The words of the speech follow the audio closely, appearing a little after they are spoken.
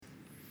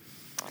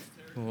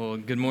Well,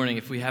 good morning.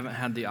 If we haven't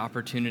had the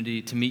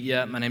opportunity to meet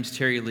yet, my name's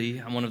Terry Lee.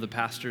 I'm one of the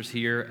pastors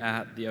here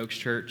at the Oaks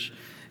Church,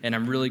 and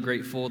I'm really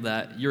grateful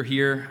that you're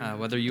here,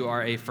 whether you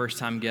are a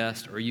first-time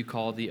guest or you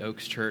call the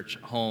Oaks Church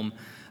home.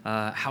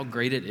 How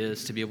great it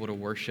is to be able to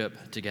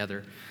worship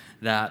together,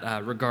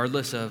 that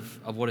regardless of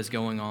what is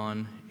going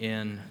on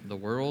in the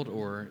world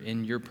or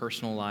in your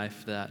personal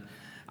life, that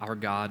our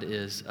God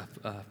is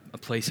a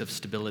place of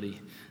stability,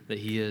 that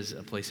He is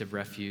a place of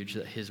refuge,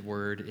 that His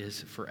word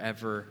is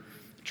forever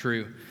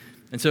true.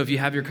 And so if you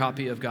have your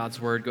copy of God's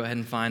Word, go ahead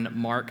and find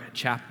Mark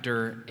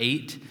chapter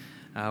 8.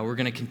 We're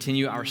going to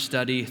continue our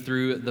study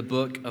through the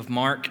book of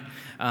Mark.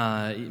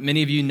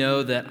 Many of you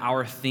know that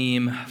our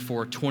theme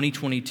for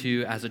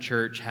 2022 as a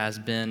church has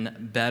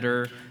been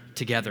better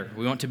together.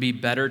 We want to be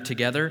better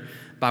together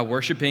by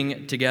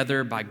worshiping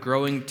together, by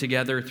growing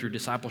together through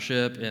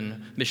discipleship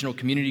and missional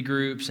community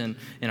groups and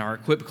in our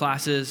equip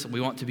classes.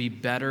 We want to be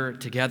better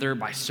together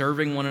by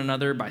serving one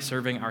another, by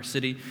serving our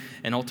city,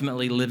 and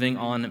ultimately living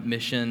on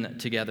mission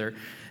together.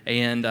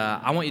 And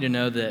I want you to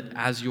know that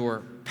as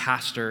your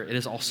pastor, it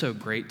is also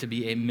great to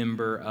be a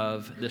member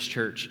of this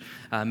church.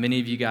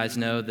 Many of you guys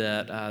know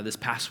that this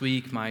past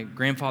week, my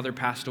grandfather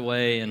passed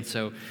away, and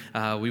so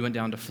we went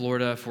down to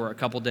Florida for a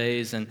couple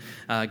days and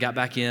got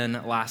back in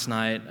last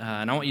night.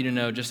 And I want you to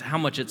know just how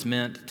much it's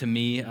meant to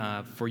me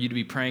for you to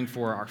be praying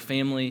for our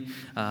family,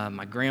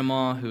 my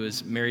grandma, who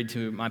is married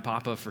to my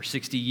papa for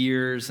 60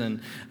 years, and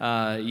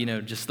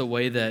just the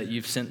way that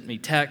you've sent me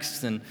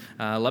texts and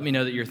let me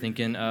know that you're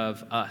thinking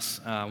of us.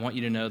 I want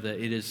you to know that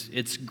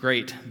it's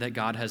great that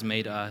God has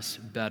made us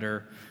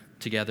better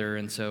together,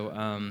 and so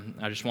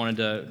I just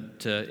wanted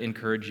to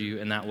encourage you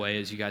in that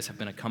way, as you guys have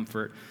been a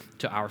comfort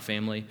to our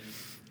family.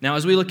 Now,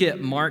 as we look at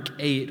Mark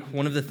 8,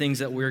 one of the things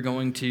that we're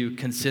going to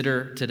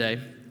consider today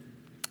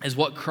is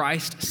what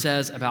Christ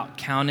says about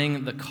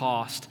counting the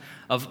cost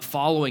of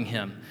following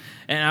Him.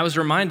 And I was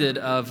reminded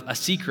of a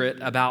secret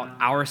about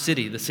our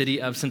city, the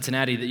city of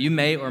Cincinnati, that you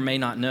may or may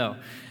not know.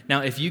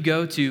 Now, if you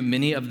go to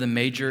many of the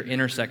major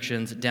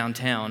intersections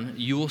downtown,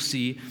 you will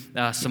see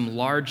some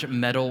large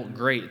metal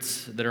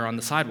grates that are on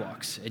the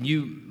sidewalks, and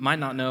you might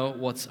not know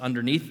what's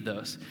underneath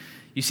those.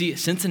 You see,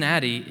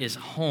 Cincinnati is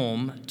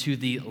home to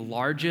the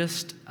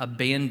largest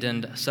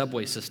abandoned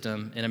subway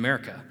system in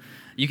America.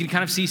 You can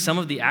kind of see some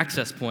of the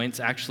access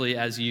points, actually,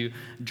 as you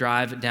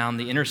drive down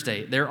the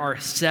interstate. There are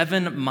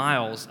 7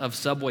 miles of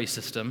subway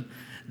system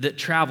that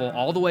travel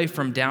all the way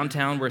from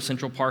downtown, where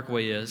Central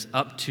Parkway is,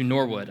 up to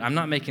Norwood. I'm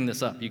not making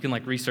this up. You can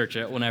research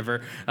it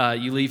whenever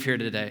you leave here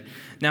today.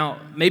 Now,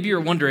 maybe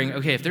you're wondering,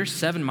 okay, if there's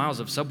 7 miles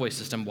of subway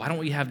system, why don't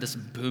we have this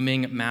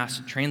booming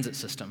mass transit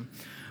system?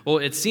 Well,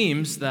 it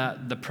seems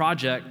that the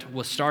project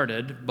was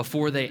started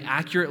before they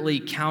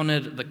accurately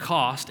counted the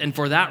cost, and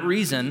for that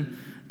reason,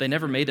 they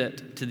never made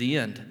it to the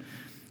end.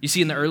 You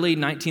see, in the early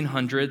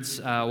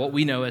 1900s, what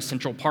we know as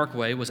Central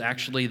Parkway was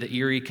actually the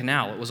Erie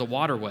Canal. It was a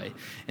waterway,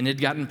 and it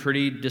had gotten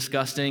pretty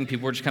disgusting.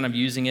 People were just kind of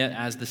using it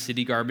as the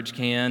city garbage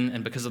can,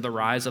 and because of the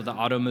rise of the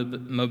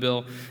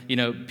automobile,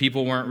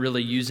 people weren't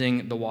really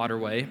using the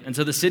waterway. And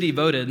so the city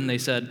voted, and they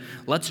said,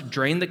 let's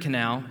drain the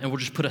canal, and we'll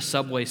just put a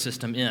subway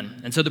system in.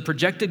 And so the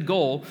projected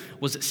goal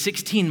was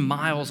 16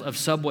 miles of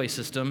subway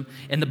system,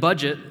 and the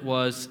budget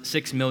was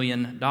 $6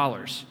 million.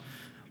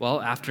 Well,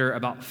 after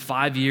about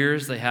 5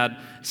 years, they had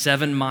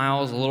 7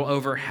 miles, a little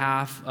over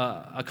half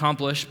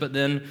accomplished. But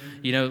then,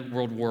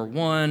 World War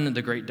I,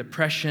 the Great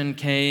Depression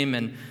came,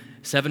 and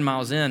 7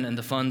 miles in, and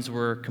the funds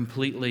were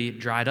completely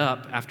dried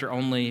up after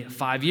only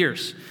 5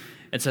 years.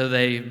 And so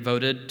they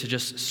voted to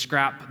just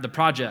scrap the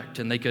project,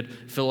 and they could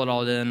fill it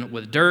all in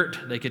with dirt,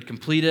 they could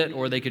complete it,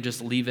 or they could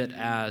just leave it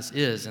as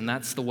is. And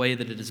that's the way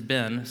that it has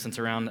been since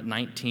around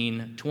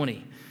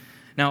 1920.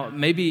 Now,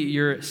 maybe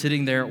you're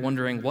sitting there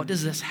wondering, what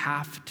does this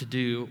have to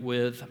do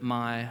with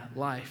my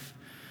life?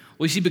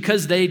 Well, you see,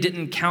 because they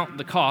didn't count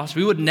the cost,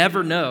 we would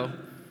never know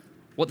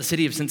what the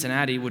city of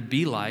Cincinnati would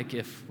be like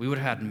if we would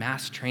have had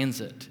mass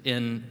transit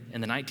in the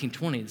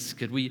 1920s.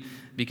 Could we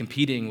be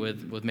competing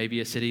with maybe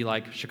a city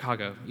like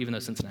Chicago, even though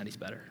Cincinnati's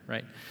better,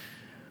 right?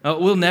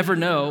 We'll never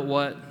know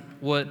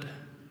what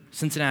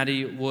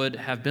Cincinnati would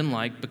have been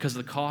like because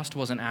the cost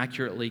wasn't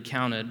accurately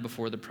counted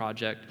before the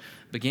project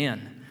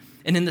began.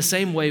 And in the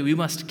same way, we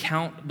must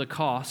count the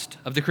cost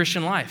of the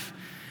Christian life.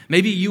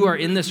 Maybe you are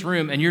in this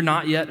room and you're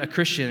not yet a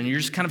Christian, and you're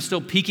just kind of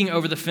still peeking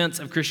over the fence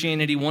of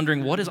Christianity,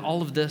 wondering, what is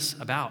all of this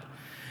about?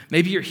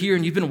 Maybe you're here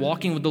and you've been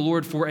walking with the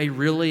Lord for a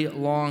really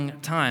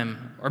long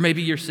time. Or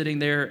maybe you're sitting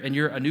there and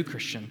you're a new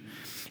Christian.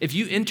 If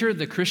you enter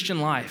the Christian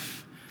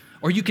life,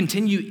 or you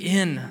continue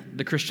in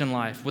the Christian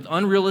life with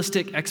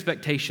unrealistic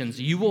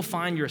expectations, you will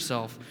find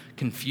yourself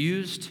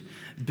confused,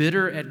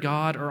 bitter at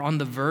God, or on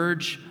the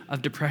verge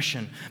of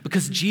depression,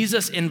 because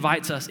Jesus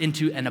invites us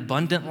into an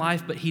abundant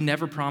life, but He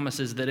never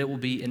promises that it will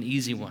be an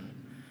easy one.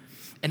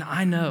 And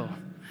I know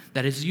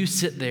that as you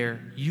sit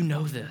there, you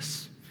know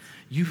this.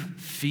 You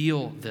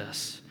feel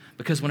this,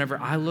 because whenever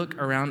I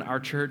look around our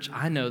church,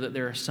 I know that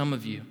there are some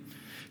of you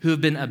who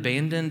have been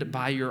abandoned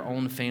by your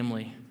own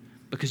family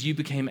because you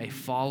became a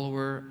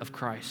follower of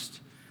Christ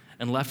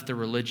and left the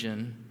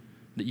religion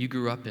that that you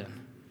grew up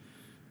in.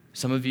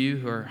 Some of you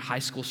who are high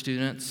school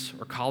students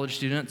or college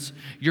students,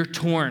 you're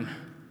torn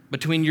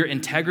between your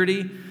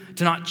integrity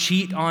to not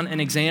cheat on an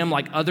exam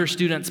like other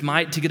students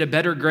might to get a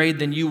better grade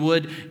than you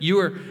would.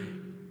 You're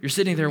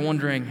sitting there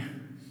wondering,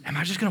 am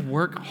I just going to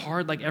work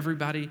hard like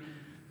everybody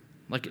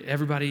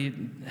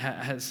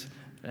has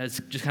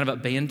just kind of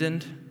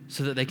abandoned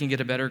so that they can get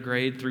a better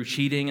grade through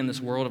cheating in this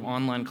world of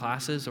online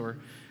classes? Or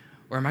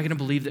am I going to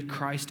believe that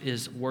Christ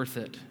is worth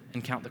it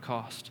and count the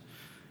cost?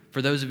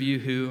 For those of you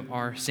who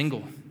are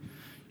single,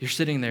 you're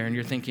sitting there and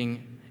you're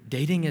thinking,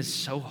 dating is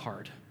so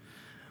hard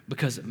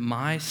because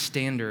my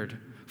standard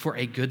for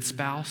a good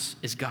spouse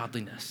is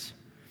godliness.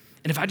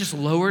 And if I just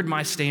lowered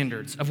my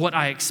standards of what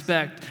I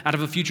expect out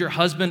of a future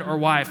husband or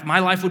wife, my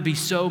life would be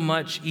so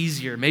much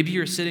easier. Maybe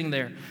you're sitting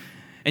there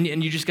and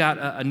you just got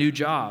a new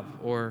job,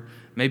 or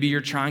maybe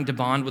you're trying to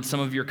bond with some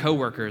of your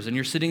coworkers and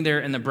you're sitting there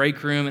in the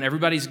break room and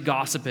everybody's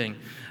gossiping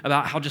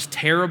about how just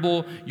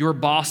terrible your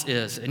boss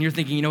is. And you're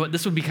thinking, you know what,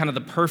 this would be kind of the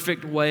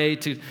perfect way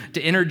to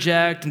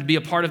interject and to be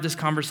a part of this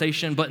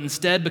conversation. But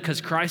instead,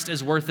 because Christ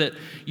is worth it,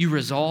 you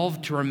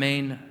resolve to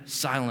remain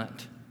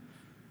silent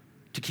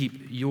to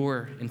keep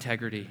your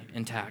integrity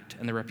intact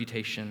and the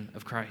reputation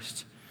of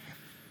Christ.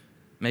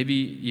 Maybe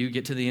you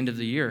get to the end of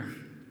the year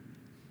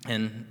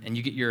and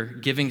you get your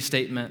giving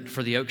statement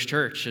for the Oaks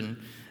Church and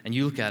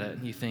you look at it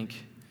and you think,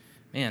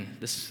 man,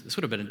 this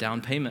would have been a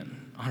down payment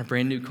on a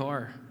brand new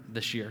car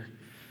this year.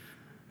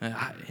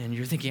 And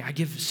you're thinking, I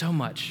give so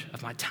much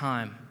of my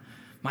time,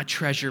 my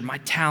treasure, my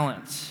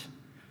talents.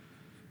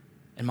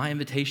 And my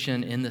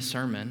invitation in this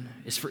sermon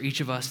is for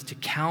each of us to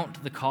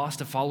count the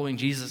cost of following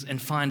Jesus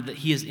and find that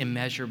he is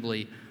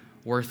immeasurably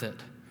worth it.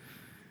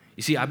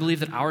 You see, I believe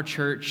that our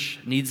church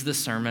needs this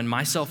sermon,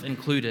 myself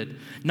included,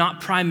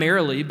 not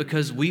primarily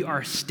because we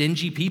are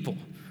stingy people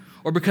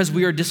or because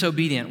we are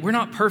disobedient. We're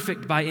not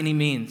perfect by any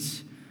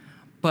means.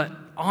 But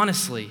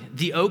honestly,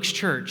 the Oaks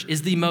Church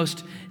is the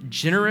most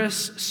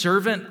generous,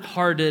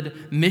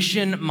 servant-hearted,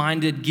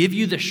 mission-minded, give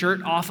you the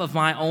shirt off of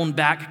my own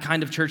back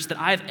kind of church that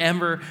I've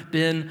ever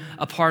been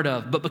a part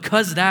of. But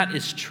because that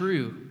is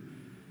true,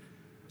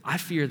 I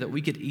fear that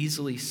we could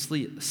easily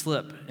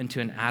slip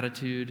into an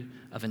attitude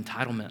of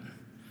entitlement,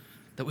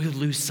 that we would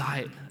lose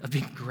sight of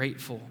being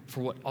grateful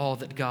for all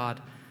that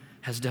God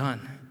has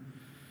done.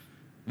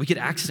 We could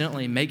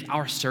accidentally make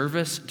our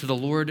service to the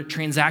Lord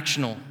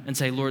transactional and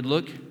say, Lord,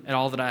 look at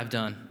all that I have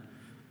done.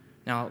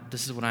 Now,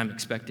 this is what I'm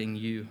expecting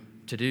you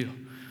to do.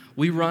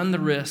 We run the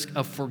risk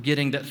of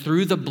forgetting that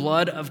through the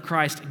blood of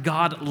Christ,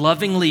 God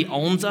lovingly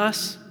owns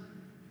us,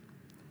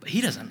 but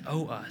he doesn't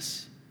owe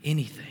us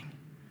anything.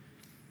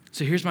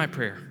 So here's my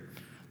prayer,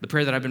 the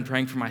prayer that I've been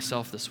praying for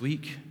myself this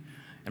week,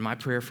 and my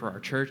prayer for our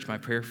church, my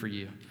prayer for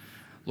you.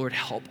 Lord,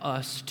 help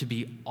us to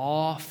be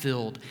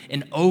awe-filled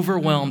and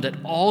overwhelmed at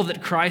all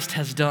that Christ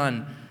has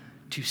done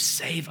to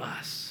save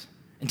us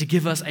and to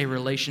give us a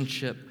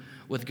relationship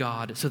with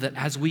God so that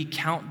as we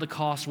count the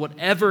cost,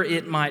 whatever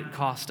it might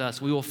cost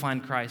us, we will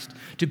find Christ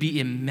to be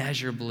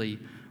immeasurably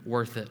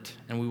worth it,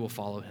 and we will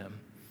follow him.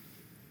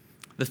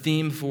 The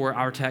theme for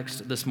our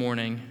text this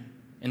morning,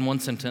 in one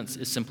sentence,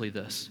 is simply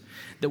this: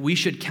 that we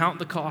should count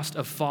the cost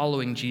of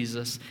following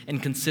Jesus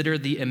and consider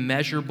the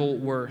immeasurable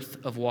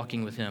worth of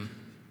walking with him.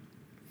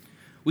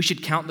 We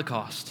should count the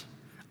cost,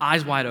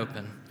 eyes wide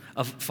open,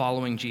 of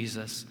following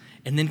Jesus,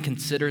 and then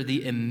consider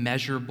the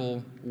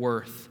immeasurable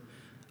worth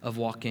of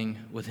walking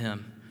with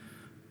him.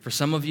 For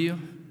some of you,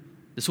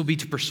 this will be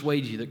to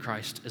persuade you that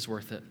Christ is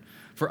worth it.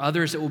 For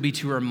others, it will be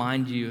to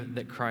remind you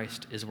that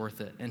Christ is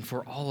worth it. And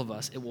for all of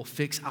us, it will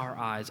fix our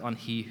eyes on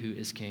he who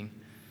is king.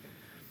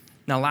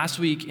 Now, last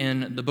week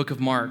in the book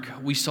of Mark,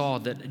 we saw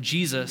that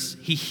Jesus,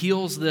 he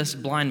heals this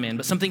blind man,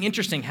 but something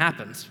interesting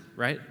happens,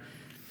 right?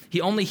 He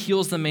only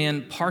heals the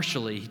man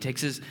partially. He takes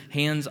his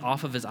hands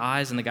off of his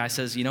eyes, and the guy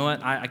says, you know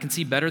what, I can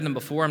see better than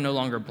before. I'm no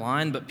longer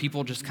blind, but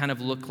people just kind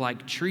of look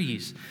like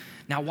trees.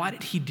 Now, why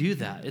did he do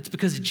that? It's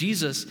because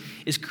Jesus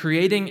is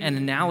creating an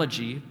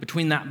analogy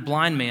between that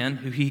blind man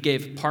who he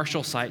gave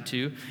partial sight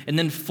to and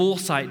then full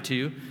sight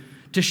to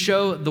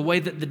show the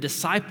way that the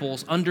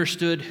disciples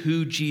understood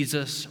who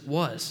Jesus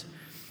was.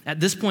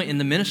 At this point in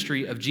the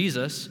ministry of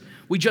Jesus,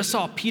 we just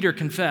saw Peter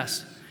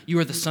confess, you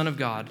are the Son of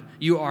God.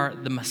 You are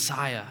the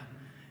Messiah.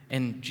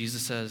 And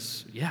Jesus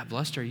says, yeah,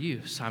 blessed are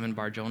you, Simon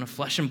Bar-Jonah.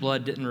 Flesh and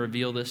blood didn't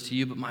reveal this to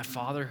you, but my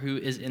Father who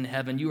is in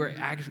heaven. You are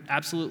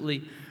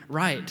absolutely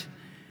right.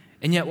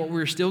 And yet what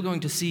we're still going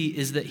to see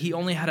is that he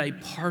only had a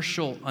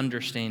partial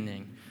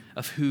understanding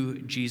of who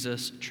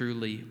Jesus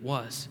truly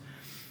was.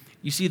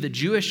 You see, the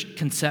Jewish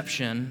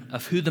conception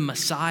of who the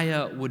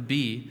Messiah would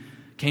be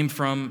came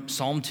from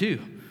Psalm 2.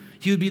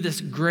 He would be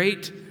this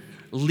great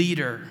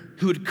leader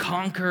who would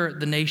conquer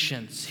the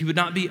nations. He would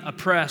not be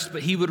oppressed,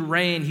 but he would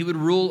reign. He would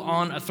rule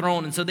on a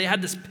throne. And so they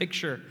had this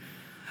picture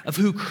of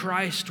who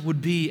Christ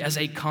would be as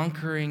a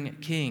conquering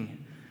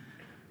king.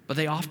 But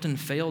they often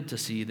failed to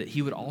see that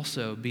he would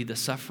also be the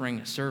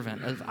suffering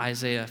servant of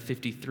Isaiah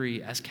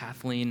 53, as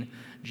Kathleen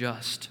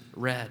just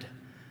read.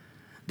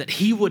 That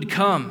he would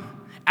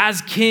come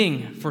as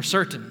king for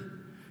certain,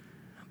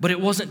 But it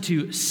wasn't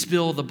to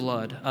spill the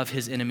blood of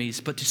his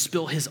enemies, but to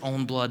spill his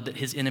own blood that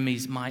his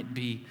enemies might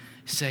be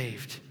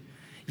saved.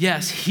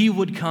 Yes, he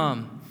would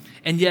come,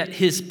 and yet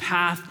his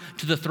path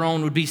to the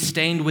throne would be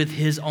stained with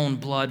his own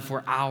blood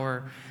for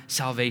our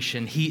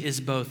salvation. He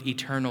is both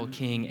eternal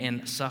king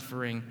and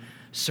suffering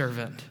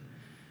servant.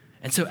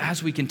 And so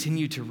as we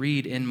continue to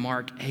read in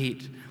Mark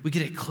 8, we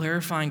get a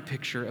clarifying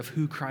picture of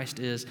who Christ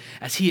is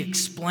as he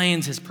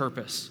explains his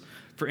purpose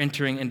for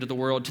entering into the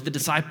world to the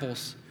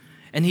disciples.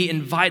 And he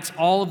invites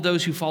all of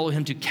those who follow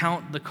him to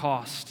count the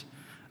cost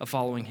of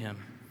following him.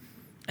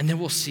 And then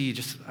we'll see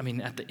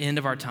at the end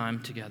of our time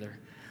together,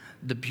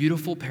 the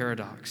beautiful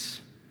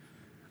paradox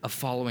of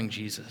following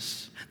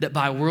Jesus. That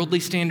by worldly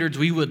standards,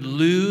 we would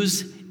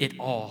lose it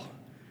all.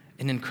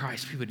 And in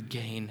Christ, we would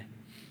gain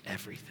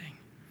everything.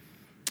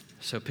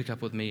 So pick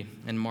up with me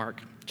in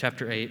Mark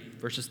chapter 8,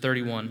 verses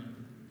 31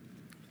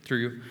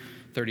 through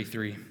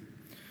 33.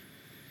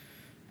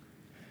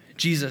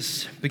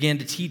 Jesus began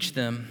to teach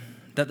them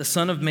that the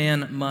Son of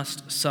Man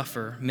must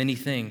suffer many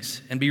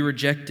things and be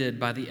rejected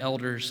by the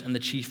elders and the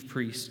chief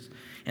priests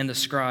and the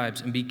scribes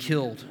and be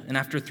killed, and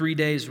after 3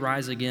 days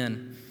rise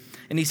again.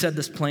 And he said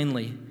this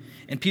plainly,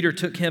 and Peter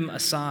took him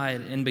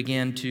aside and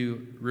began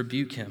to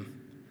rebuke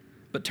him.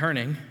 But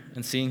turning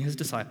and seeing his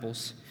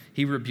disciples,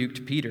 he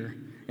rebuked Peter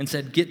and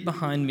said, "Get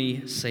behind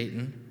me,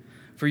 Satan,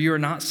 for you are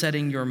not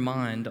setting your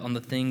mind on the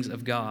things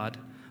of God,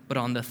 but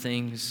on the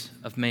things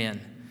of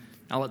man."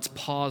 Now let's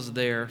pause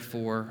there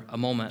for a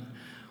moment.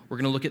 We're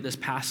going to look at this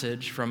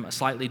passage from a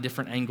slightly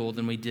different angle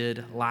than we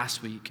did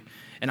last week.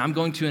 And I'm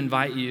going to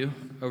invite you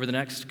over the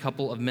next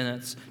couple of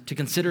minutes to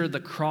consider the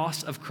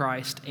cross of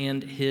Christ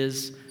and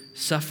his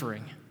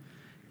suffering.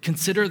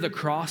 Consider the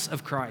cross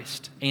of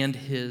Christ and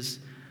his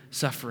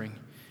suffering.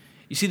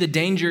 You see, the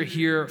danger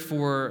here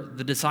for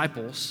the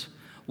disciples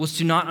was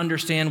to not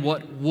understand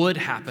what would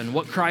happen,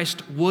 what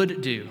Christ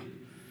would do.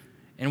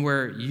 And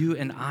where you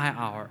and I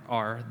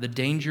are, the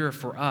danger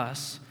for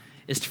us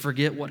is to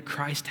forget what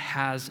Christ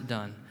has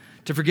done,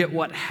 to forget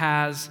what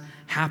has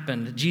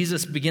happened.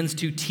 Jesus begins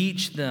to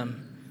teach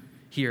them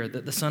here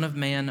that the Son of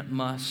Man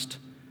must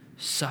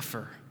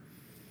suffer.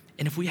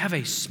 And if we have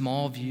a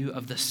small view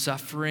of the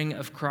suffering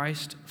of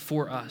Christ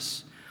for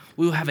us,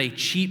 we will have a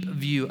cheap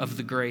view of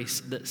the grace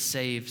that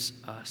saves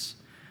us.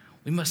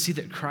 We must see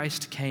that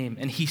Christ came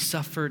and he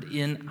suffered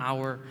in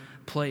our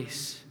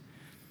place.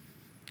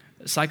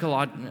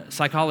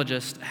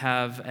 Psychologists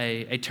have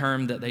a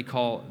term that they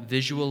call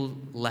visual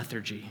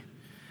lethargy.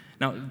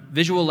 Now,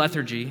 visual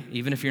lethargy,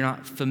 even if you're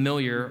not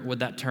familiar with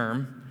that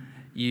term,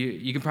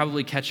 you can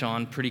probably catch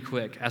on pretty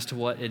quick as to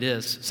what it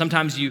is.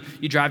 Sometimes you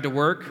drive to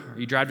work or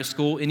you drive to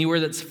school, anywhere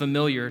that's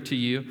familiar to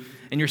you,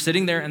 and you're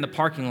sitting there in the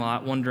parking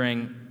lot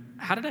wondering,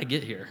 how did I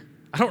get here?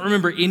 I don't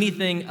remember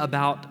anything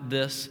about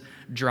this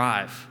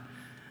drive.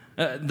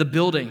 The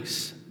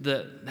buildings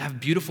that have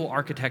beautiful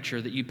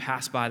architecture that you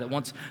pass by that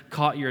once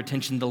caught your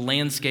attention, the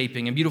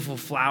landscaping and beautiful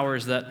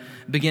flowers that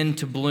begin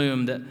to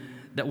bloom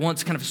that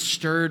once kind of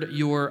stirred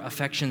your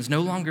affections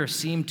no longer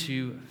seem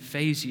to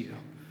faze you.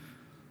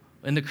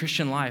 In the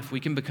Christian life, we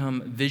can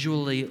become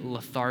visually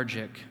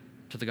lethargic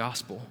to the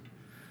gospel.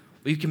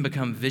 We can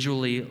become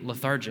visually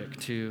lethargic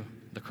to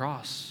the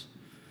cross,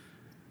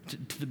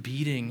 to the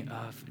beating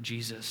of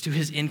Jesus, to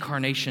his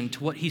incarnation,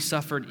 to what he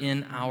suffered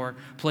in our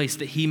place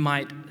that he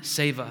might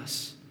save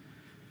us.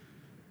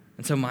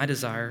 And so my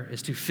desire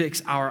is to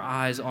fix our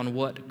eyes on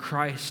what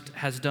Christ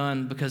has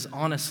done, because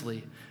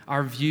honestly,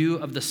 our view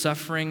of the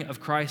suffering of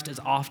Christ is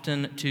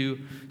often too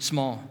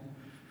small.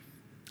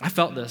 I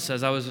felt this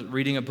as I was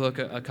reading a book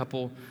a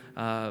couple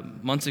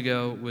months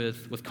ago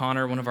with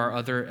Connor, one of our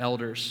other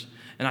elders.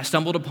 And I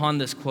stumbled upon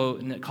this quote,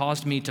 and it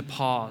caused me to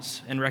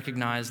pause and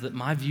recognize that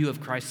my view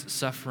of Christ's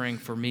suffering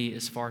for me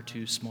is far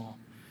too small.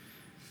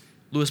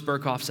 Louis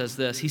Berkhoff says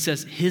this. He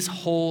says, his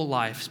whole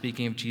life,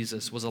 speaking of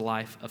Jesus, was a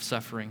life of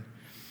suffering.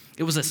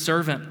 It was a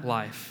servant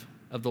life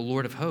of the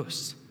Lord of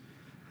hosts,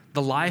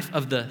 the life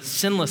of the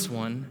sinless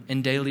one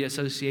in daily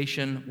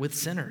association with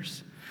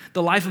sinners,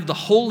 the life of the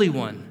Holy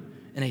One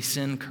in a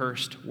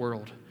sin-cursed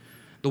world.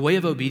 The way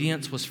of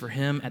obedience was for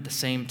him at the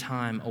same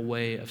time a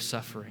way of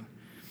suffering.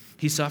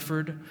 He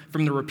suffered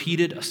from the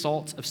repeated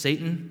assaults of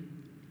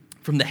Satan,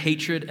 from the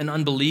hatred and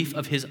unbelief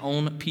of his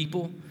own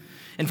people,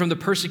 and from the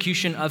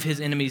persecution of his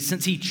enemies.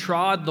 Since he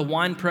trod the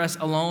winepress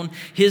alone,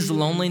 his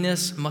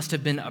loneliness must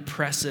have been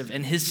oppressive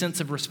and his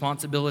sense of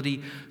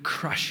responsibility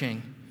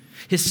crushing.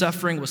 His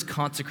suffering was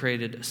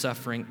consecrated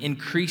suffering,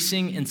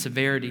 increasing in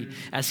severity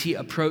as he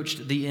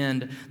approached the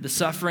end. The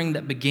suffering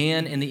that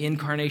began in the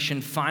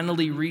incarnation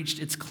finally reached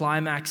its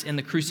climax in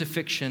the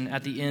crucifixion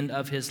at the end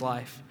of his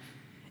life.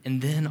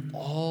 And then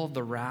all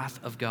the wrath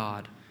of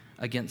God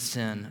against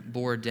sin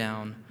bore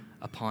down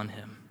upon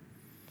him.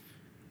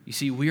 You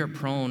see, we are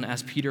prone,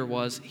 as Peter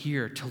was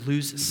here, to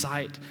lose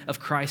sight of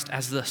Christ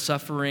as the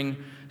suffering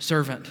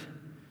servant.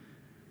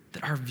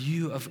 That our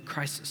view of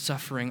Christ's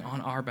suffering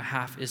on our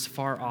behalf is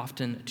far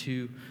often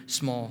too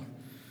small.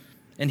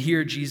 And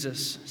here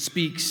Jesus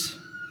speaks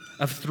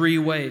of 3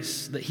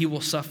 ways that he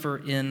will suffer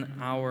in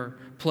our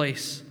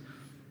place.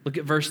 Look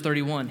at verse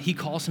 31. He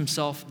calls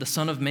himself the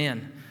Son of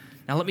Man.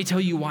 Now let me tell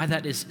you why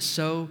that is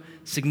so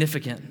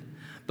significant.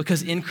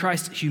 Because in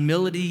Christ's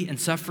humility and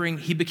suffering,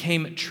 he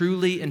became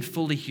truly and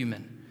fully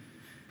human.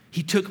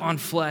 He took on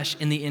flesh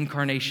in the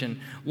incarnation.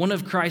 One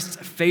of Christ's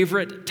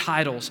favorite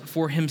titles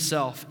for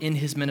himself in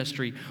his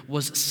ministry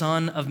was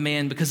Son of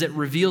Man because it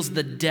reveals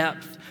the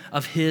depth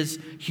of his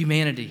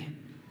humanity.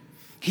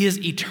 He has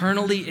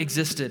eternally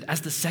existed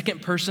as the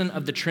second person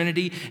of the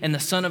Trinity and the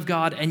Son of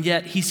God, and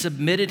yet he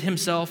submitted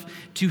himself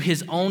to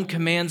his own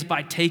commands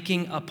by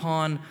taking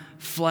upon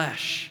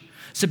flesh,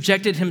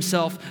 subjected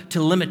himself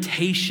to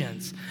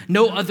limitations.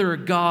 No other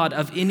God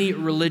of any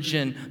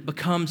religion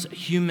becomes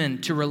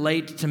human to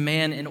relate to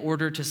man in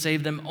order to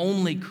save them.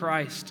 Only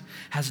Christ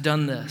has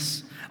done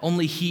this.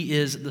 Only he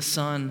is the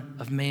Son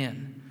of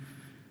Man.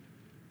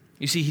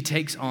 You see, he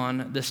takes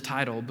on this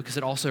title because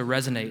it also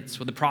resonates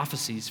with the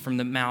prophecies from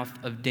the mouth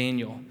of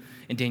Daniel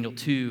in Daniel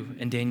 2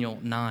 and Daniel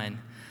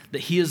 9, that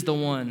he is the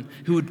one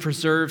who would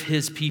preserve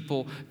his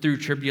people through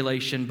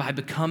tribulation. By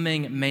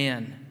becoming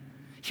man,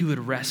 he would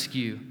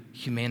rescue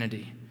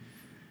humanity.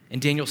 In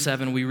Daniel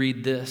 7, we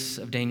read this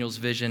of Daniel's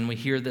vision. We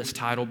hear this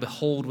title,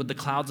 "Behold, with the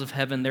clouds of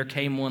heaven there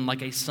came one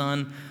like a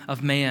son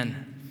of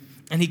man.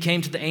 And he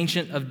came to the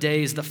Ancient of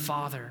Days, the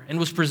Father, and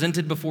was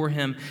presented before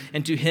him.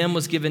 And to him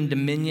was given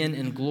dominion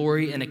and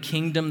glory and a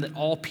kingdom that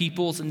all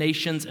peoples,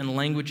 nations, and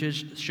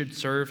languages should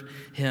serve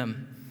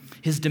him.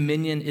 His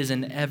dominion is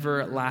an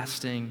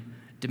everlasting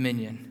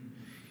dominion."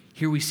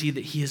 Here we see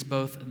that he is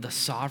both the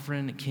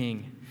sovereign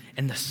king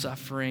and the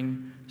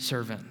suffering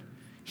servant.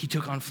 He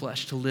took on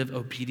flesh to live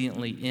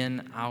obediently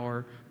in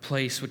our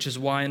place, which is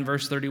why in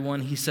verse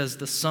 31 he says,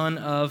 "The Son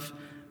of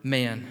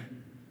Man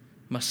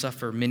must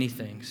suffer many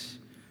things."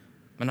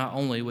 But not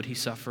only would he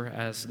suffer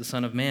as the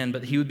Son of Man,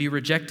 but he would be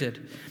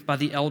rejected by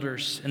the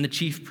elders and the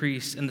chief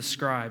priests and the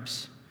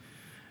scribes.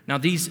 Now,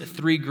 these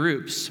three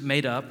groups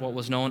made up what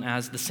was known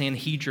as the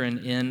Sanhedrin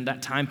in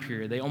that time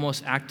period. They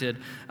almost acted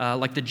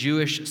like the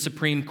Jewish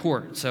Supreme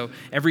Court. So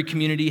every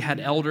community had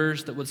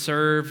elders that would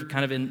serve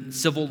kind of in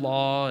civil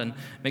law and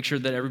make sure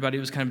that everybody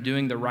was kind of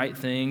doing the right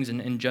things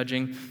and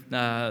judging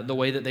the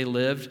way that they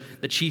lived.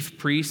 The chief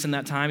priests in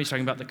that time, he's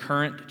talking about the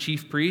current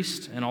chief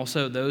priest, and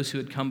also those who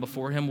had come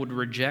before him would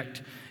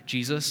reject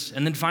Jesus.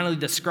 And then finally,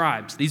 the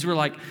scribes. These were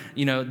like,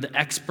 the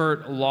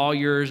expert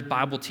lawyers,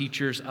 Bible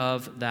teachers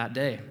of that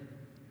day.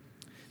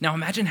 Now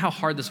imagine how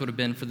hard this would have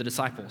been for the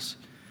disciples.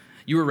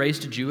 You were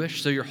raised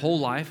Jewish, so your whole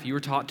life you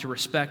were taught to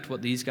respect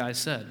what these guys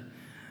said.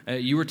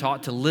 You were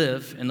taught to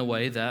live in the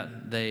way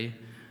that they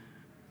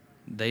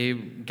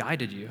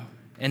guided you.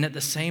 And at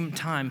the same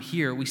time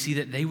here, we see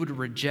that they would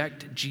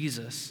reject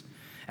Jesus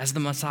as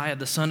the Messiah,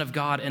 the Son of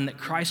God, and that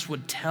Christ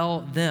would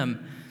tell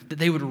them that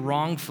they would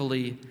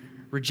wrongfully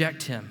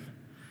reject him.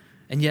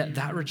 And yet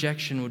that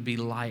rejection would be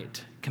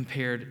light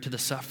compared to the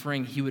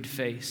suffering he would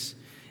face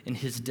in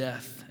his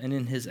death and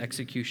in his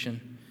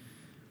execution.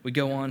 We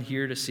go on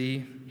here to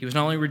see he was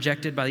not only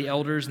rejected by the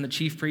elders and the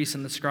chief priests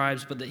and the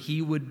scribes, but that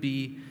he would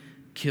be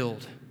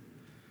killed.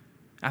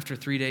 After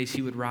 3 days,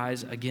 he would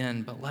rise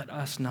again. But let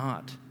us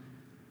not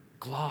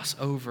gloss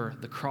over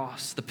the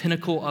cross, the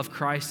pinnacle of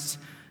Christ's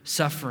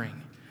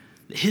suffering.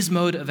 His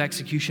mode of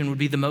execution would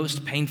be the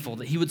most painful,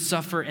 that he would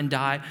suffer and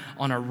die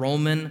on a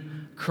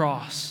Roman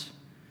cross,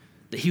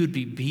 that he would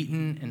be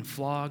beaten and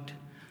flogged,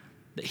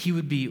 that he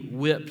would be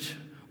whipped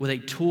with a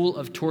tool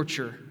of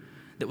torture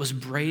that was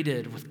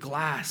braided with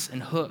glass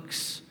and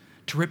hooks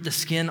to rip the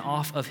skin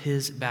off of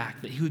his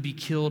back, that he would be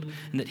killed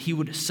and that he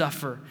would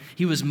suffer.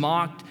 He was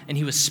mocked and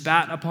he was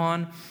spat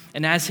upon,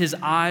 and as his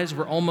eyes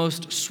were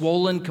almost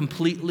swollen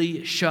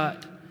completely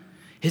shut,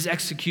 his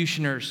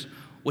executioners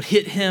would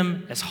hit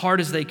him as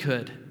hard as they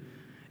could,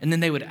 and then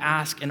they would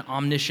ask an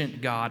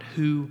omniscient God,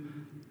 "Who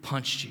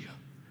punched you?"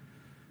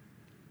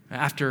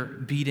 After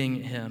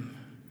beating him,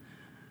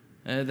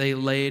 they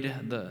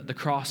laid the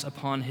cross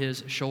upon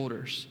his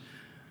shoulders.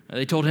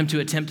 They told him to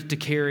attempt to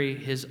carry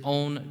his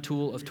own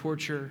tool of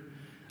torture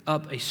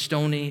up a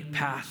stony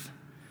path.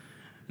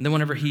 And then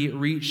whenever he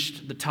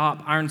reached the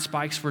top, iron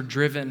spikes were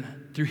driven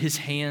through his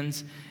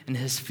hands and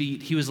his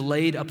feet. He was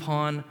laid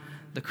upon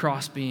the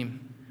crossbeam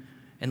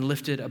and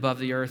lifted above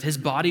the earth. His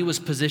body was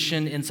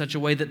positioned in such a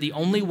way that the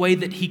only way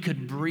that he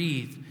could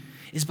breathe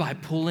is by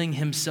pulling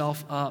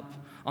himself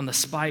up on the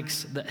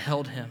spikes that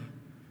held him.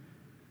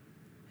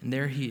 And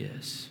there he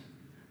is,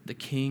 the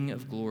King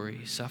of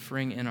glory,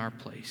 suffering in our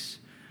place,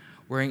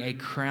 wearing a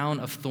crown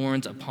of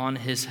thorns upon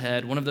his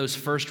head. One of those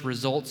first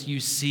results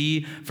you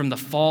see from the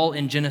fall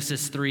in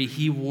Genesis 3,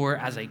 he wore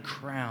as a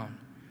crown,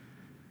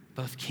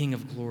 both King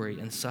of glory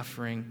and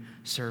suffering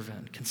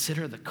servant.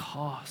 Consider the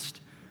cost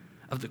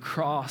of the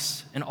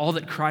cross and all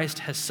that Christ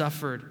has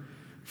suffered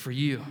for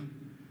you.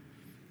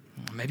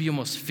 Maybe you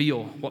almost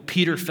feel what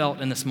Peter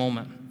felt in this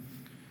moment.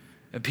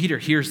 Peter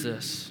hears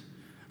this.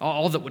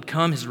 All that would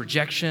come, his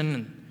rejection,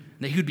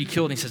 and that he would be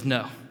killed. And he says,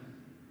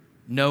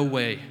 no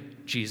way,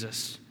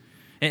 Jesus.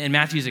 In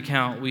Matthew's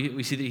account,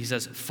 we see that he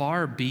says,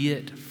 "Far be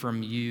it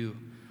from you,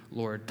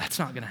 Lord." That's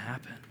not going to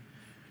happen.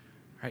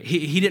 Right?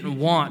 He didn't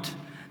want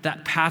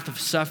that path of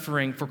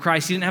suffering for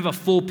Christ. He didn't have a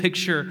full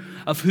picture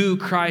of who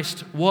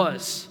Christ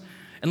was.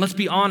 And let's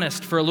be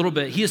honest for a little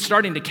bit. He is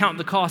starting to count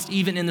the cost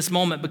even in this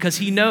moment because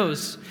he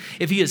knows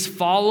if he is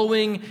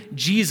following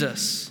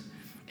Jesus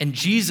and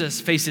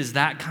Jesus faces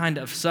that kind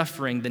of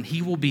suffering, then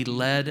he will be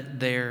led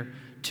there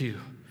too.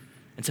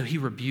 And so he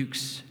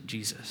rebukes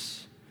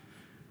Jesus.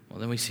 Well,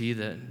 then we see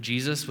that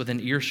Jesus, within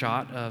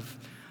earshot of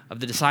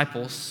the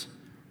disciples,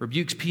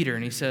 rebukes Peter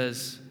and he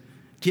says,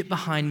 "Get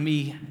behind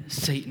me,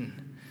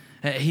 Satan."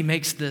 He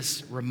makes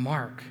this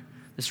remark,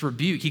 this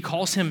rebuke. He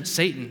calls him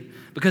Satan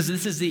because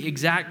this is the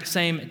exact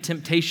same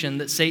temptation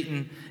that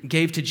Satan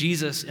gave to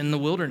Jesus in the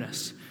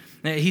wilderness.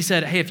 He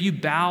said, "Hey, if you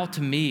bow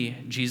to me,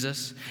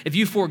 Jesus, if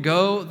you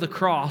forego the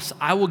cross,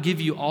 I will give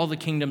you all the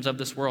kingdoms of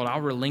this world.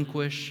 I'll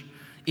relinquish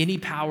any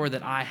power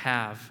that I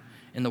have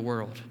in the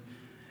world."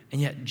 And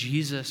yet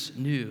Jesus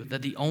knew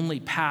that the only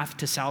path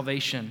to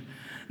salvation,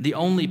 the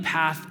only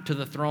path to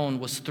the throne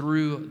was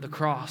through the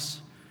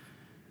cross.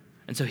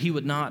 And so he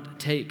would not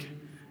take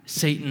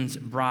Satan's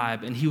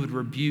bribe, and he would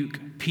rebuke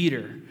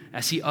Peter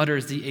as he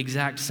utters the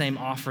exact same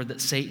offer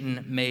that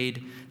Satan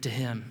made to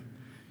him.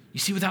 You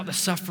see, without the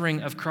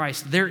suffering of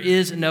Christ, there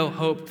is no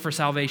hope for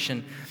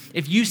salvation.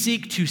 If you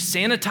seek to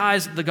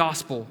sanitize the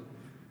gospel,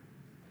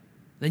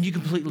 then you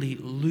completely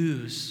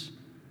lose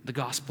the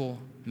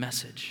gospel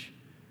message.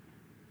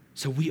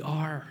 So we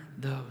are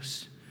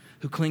those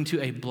who cling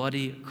to a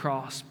bloody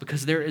cross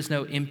because there is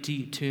no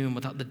empty tomb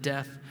without the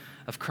death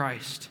of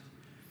Christ.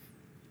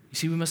 You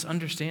see, we must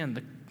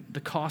understand the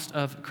cost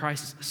of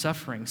Christ's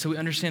suffering so we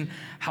understand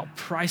how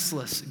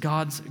priceless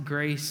God's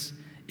grace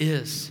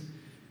is.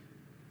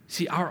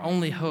 See, our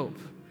only hope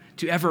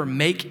to ever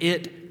make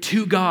it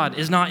to God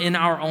is not in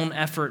our own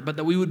effort, but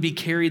that we would be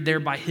carried there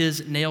by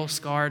his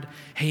nail-scarred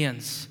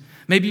hands.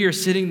 Maybe you're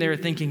sitting there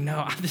thinking,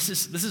 "No, this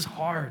is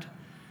hard.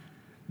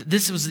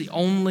 This was the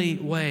only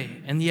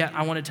way." And yet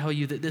I want to tell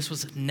you that this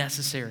was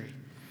necessary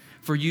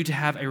for you to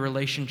have a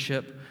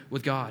relationship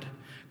with God.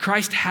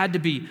 Christ had to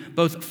be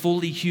both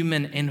fully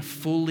human and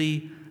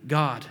fully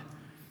God.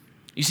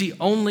 You see,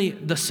 only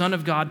the Son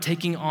of God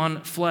taking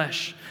on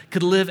flesh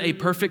could live a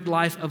perfect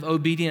life of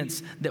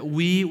obedience that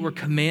we were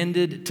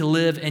commanded to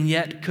live and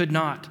yet could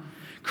not.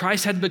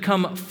 Christ had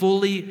become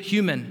fully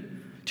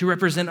human to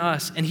represent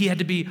us, and he had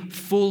to be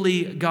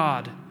fully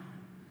God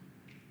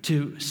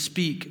to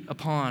speak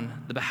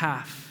upon the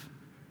behalf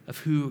of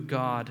who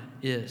God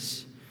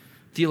is.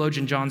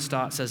 Theologian John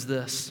Stott says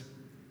this,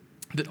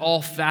 that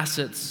all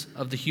facets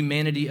of the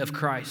humanity of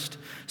Christ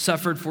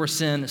suffered for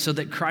sin so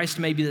that Christ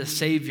may be the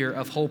Savior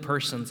of whole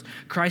persons.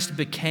 Christ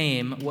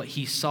became what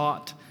he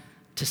sought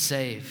to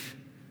save.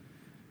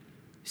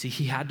 See,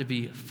 he had to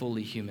be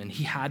fully human.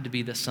 He had to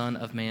be the Son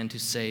of Man to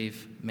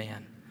save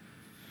man.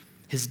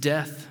 His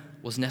death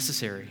was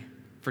necessary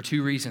for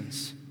two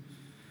reasons,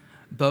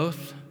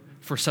 both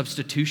for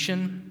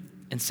substitution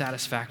and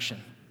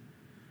satisfaction.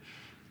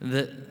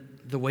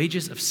 The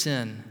wages of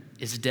sin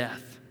is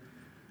death.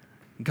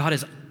 God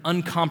is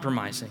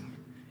uncompromising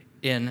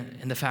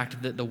in the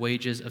fact that the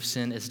wages of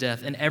sin is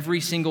death. And every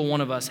single one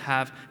of us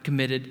have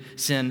committed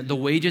sin. The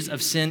wages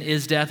of sin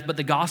is death, but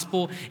the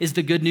gospel is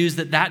the good news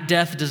that that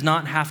death does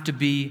not have to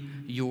be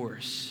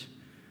yours.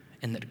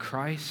 And that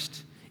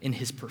Christ, in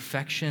his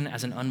perfection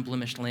as an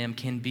unblemished lamb,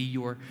 can be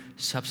your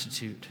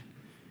substitute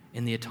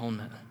in the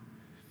atonement.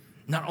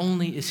 Not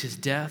only is his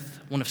death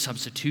one of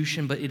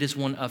substitution, but it is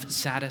one of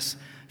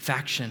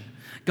satisfaction.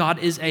 God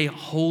is a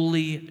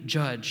holy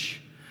judge.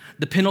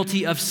 The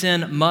penalty of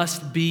sin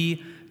must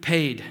be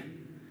paid.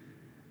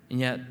 And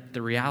yet,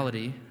 the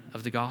reality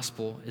of the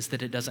gospel is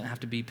that it doesn't have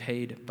to be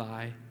paid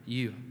by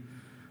you,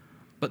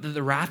 but that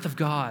the wrath of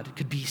God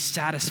could be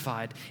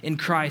satisfied in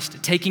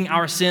Christ, taking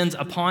our sins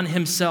upon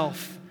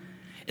himself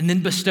and then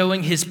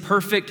bestowing his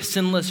perfect,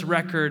 sinless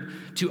record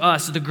to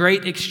us, the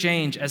great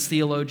exchange, as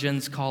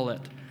theologians call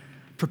it,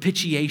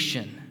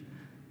 propitiation,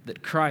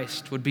 that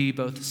Christ would be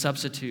both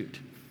substitute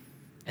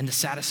and the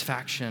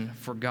satisfaction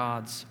for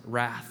God's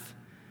wrath.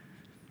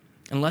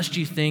 Unless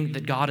you think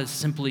that God is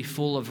simply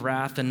full of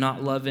wrath and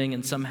not loving,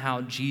 and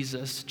somehow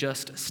Jesus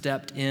just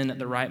stepped in at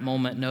the right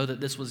moment, know that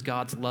this was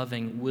God's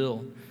loving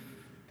will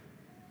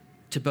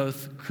to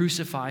both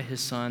crucify his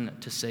Son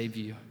to save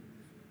you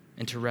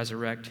and to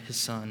resurrect his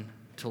Son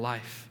to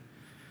life.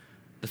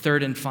 The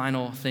third and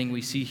final thing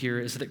we see here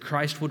is that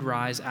Christ would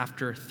rise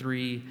after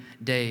 3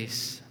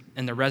 days,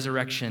 and the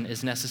resurrection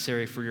is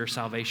necessary for your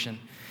salvation.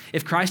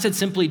 If Christ had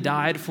simply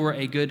died for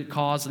a good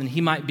cause, then he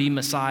might be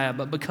Messiah,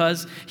 but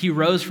because he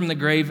rose from the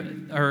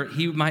grave, or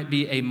he might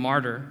be a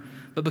martyr,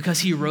 but because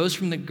he rose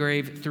from the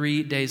grave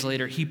 3 days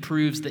later, he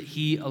proves that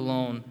he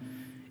alone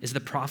is the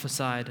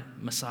prophesied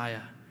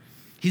Messiah.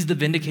 He's the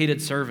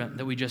vindicated servant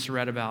that we just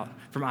read about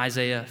from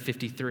Isaiah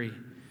 53.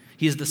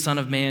 He is the Son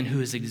of Man who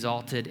is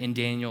exalted in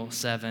Daniel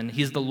 7.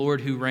 He is the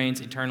Lord who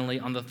reigns eternally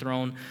on the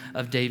throne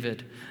of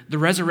David. The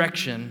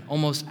resurrection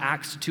almost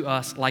acts to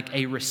us like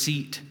a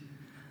receipt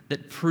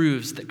that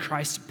proves that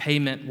Christ's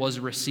payment was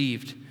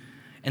received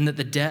and that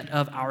the debt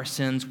of our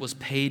sins was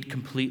paid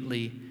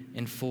completely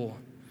in full.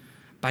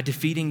 By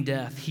defeating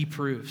death, he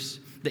proves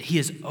that he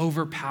has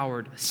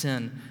overpowered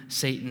sin,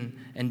 Satan,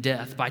 and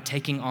death by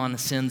taking on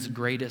sin's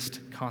greatest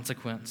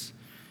consequence.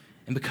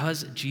 And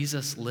because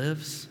Jesus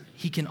lives,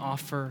 he can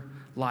offer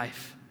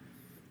life.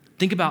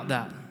 Think about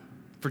that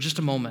for just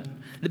a moment.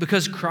 That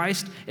because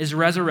Christ is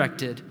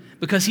resurrected,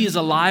 because he is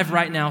alive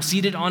right now,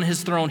 seated on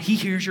his throne, he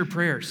hears your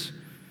prayers.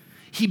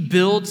 He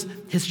builds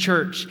his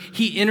church.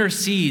 He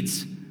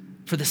intercedes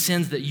for the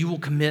sins that you will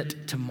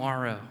commit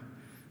tomorrow.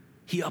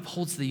 He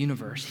upholds the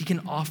universe. He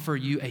can offer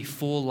you a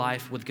full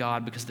life with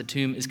God because the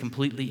tomb is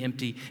completely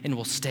empty and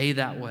will stay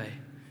that way.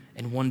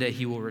 And one day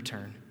he will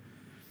return.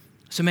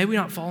 So may we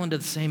not fall into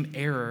the same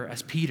error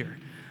as Peter.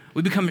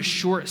 We become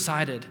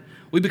short-sighted.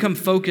 We become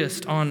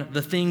focused on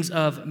the things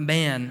of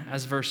man,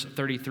 as verse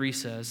 33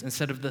 says,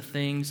 instead of the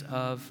things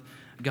of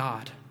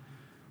God.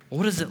 Well,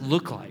 what does it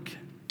look like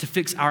to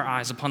fix our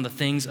eyes upon the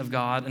things of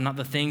God and not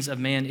the things of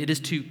man? It is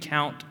to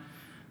count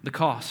the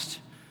cost,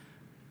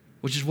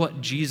 which is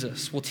what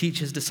Jesus will teach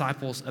his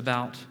disciples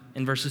about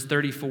in verses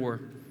 34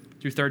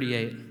 through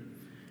 38.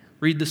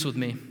 Read this with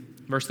me,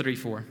 verse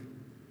 34.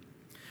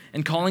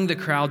 And calling the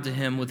crowd to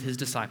him with his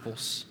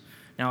disciples,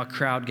 now a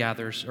crowd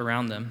gathers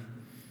around them,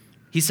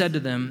 he said to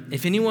them,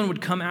 if anyone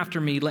would come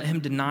after me, let him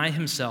deny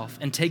himself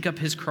and take up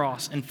his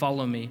cross and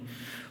follow me.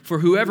 For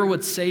whoever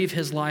would save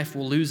his life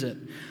will lose it,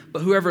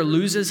 but whoever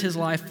loses his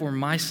life for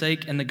my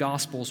sake and the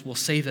gospel's will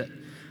save it.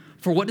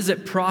 For what does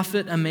it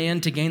profit a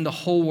man to gain the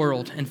whole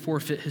world and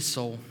forfeit his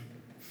soul?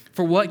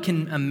 For what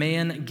can a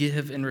man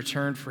give in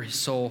return for his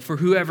soul? For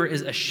whoever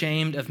is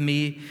ashamed of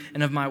me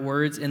and of my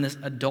words in this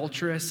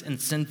adulterous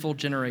and sinful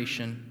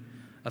generation,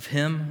 of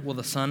him will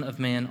the Son of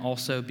Man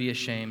also be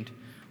ashamed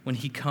when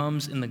he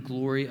comes in the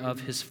glory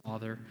of his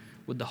Father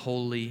with the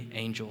holy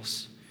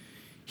angels.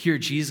 Here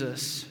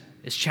Jesus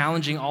is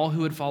challenging all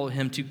who would follow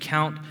him to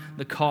count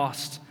the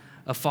cost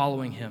of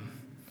following him.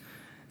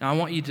 Now I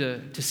want you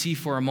to see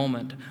for a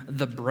moment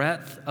the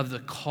breadth of the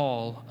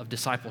call of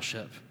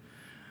discipleship.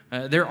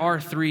 There are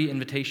 3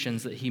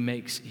 invitations that he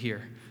makes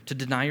here: to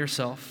deny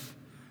yourself,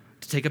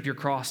 to take up your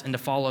cross, and to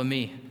follow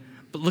me.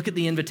 But look at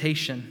the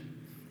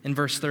invitation in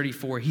verse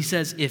 34. He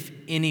says, if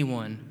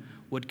anyone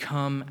would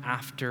come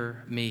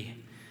after me.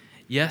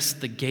 Yes,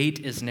 the gate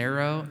is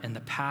narrow and the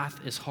path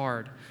is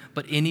hard,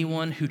 but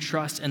anyone who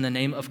trusts in the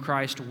name of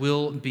Christ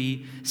will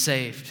be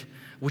saved,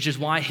 which is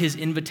why his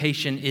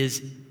invitation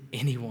is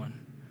anyone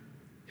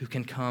who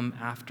can come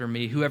after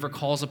me. Whoever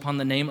calls upon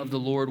the name of the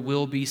Lord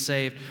will be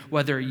saved,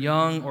 whether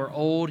young or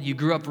old, you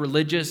grew up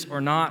religious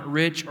or not,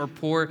 rich or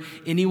poor.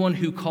 Anyone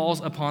who calls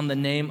upon the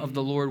name of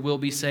the Lord will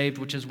be saved,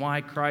 which is why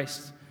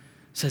Christ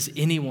says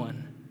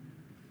anyone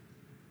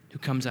who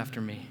comes after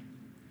me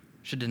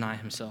should deny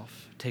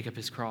himself, take up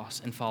his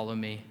cross, and follow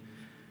me.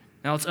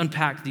 Now let's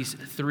unpack these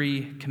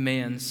 3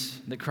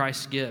 commands that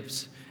Christ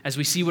gives as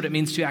we see what it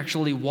means to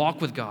actually walk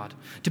with God,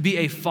 to be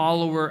a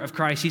follower of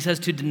Christ. He says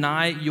to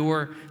deny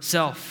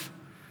yourself,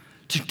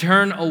 to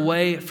turn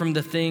away from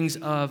the things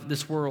of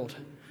this world,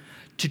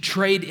 to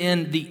trade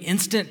in the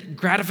instant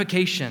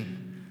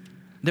gratification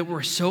that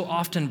we're so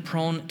often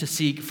prone to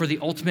seek for the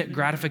ultimate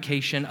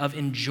gratification of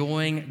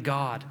enjoying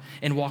God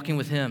and walking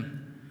with him.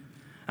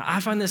 I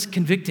find this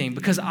convicting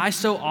because I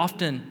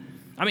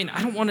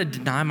don't want to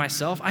deny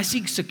myself. I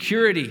seek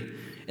security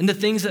in the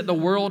things that the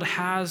world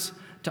has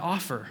to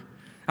offer.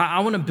 I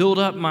want to build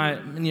up my,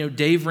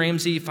 Dave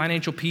Ramsey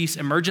financial peace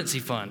emergency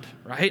fund,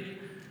 right?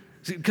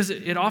 Because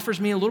it offers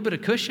me a little bit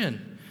of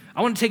cushion.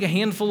 I want to take a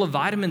handful of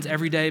vitamins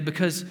every day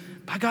because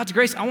by God's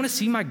grace, I want to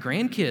see my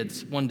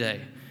grandkids one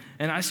day.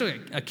 And I still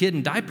got a kid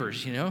in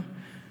diapers, I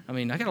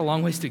got a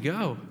long ways to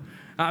go.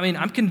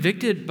 I'm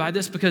convicted by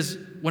this because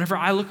whenever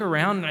I look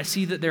around and I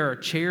see that there are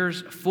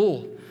chairs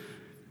full,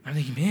 I'm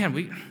thinking,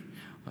 man,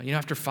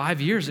 after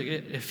 5 years,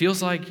 it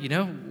feels like,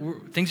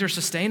 things are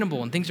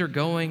sustainable and things are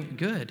going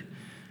good.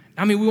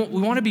 We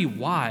want to be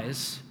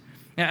wise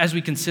as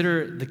we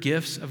consider the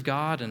gifts of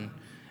God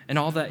and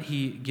all that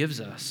he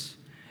gives us.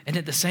 And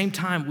at the same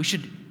time, we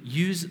should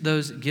use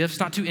those gifts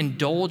not to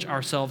indulge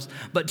ourselves,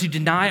 but to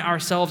deny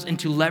ourselves and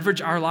to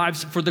leverage our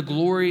lives for the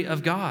glory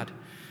of God.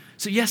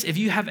 So yes, if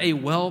you have a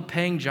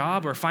well-paying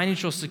job or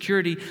financial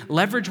security,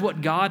 leverage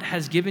what God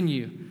has given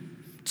you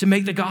to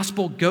make the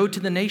gospel go to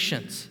the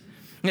nations.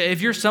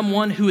 If you're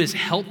someone who is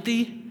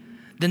healthy,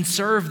 then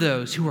serve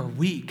those who are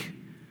weak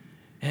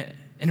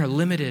and are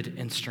limited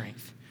in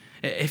strength.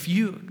 If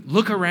you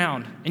look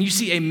around and you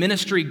see a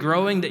ministry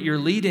growing that you're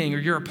leading or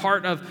you're a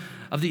part of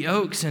the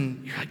Oaks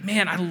and you're like,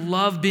 man, I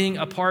love being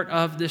a part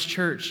of this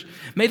church.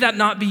 May that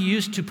not be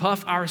used to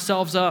puff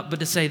ourselves up, but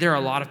to say there are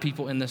a lot of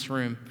people in this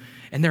room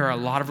and there are a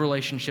lot of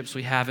relationships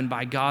we have. And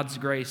by God's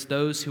grace,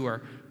 those who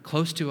are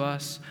close to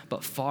us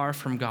but far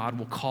from God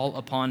will call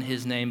upon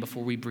his name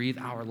before we breathe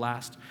our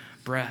last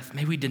breath.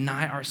 May we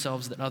deny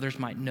ourselves that others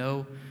might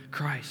know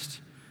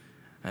Christ.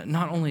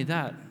 Not only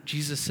that,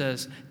 Jesus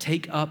says,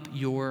 take up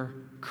your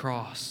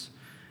cross.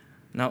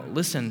 Now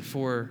listen,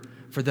 for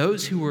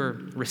those who were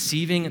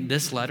receiving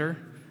this letter,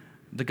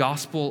 the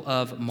Gospel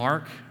of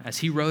Mark, as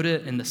he wrote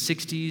it in the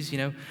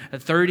 60s,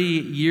 30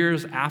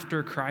 years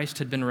after Christ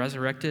had been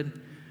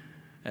resurrected,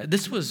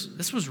 This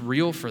was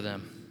real for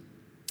them.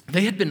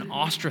 They had been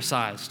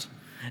ostracized.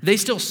 They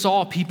still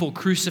saw people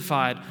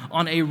crucified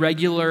on a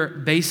regular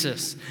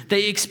basis.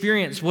 They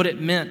experienced what it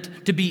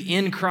meant to be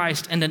in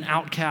Christ and an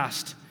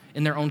outcast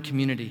in their own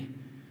community.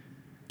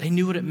 They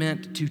knew what it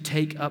meant to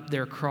take up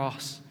their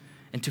cross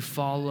and to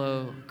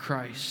follow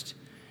Christ.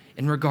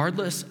 And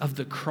regardless of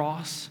the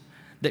cross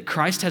that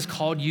Christ has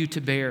called you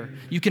to bear,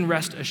 you can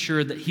rest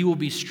assured that he will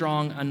be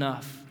strong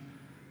enough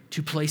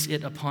to place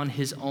it upon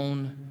his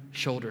own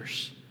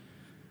shoulders.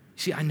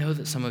 See, I know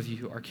that some of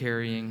you are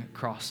carrying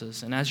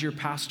crosses, and as your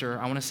pastor,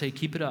 I want to say,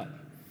 keep it up.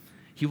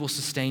 He will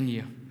sustain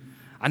you.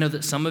 I know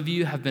that some of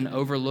you have been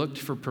overlooked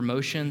for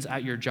promotions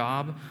at your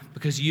job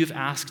because you've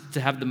asked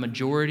to have the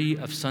majority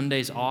of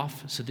Sundays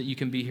off so that you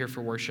can be here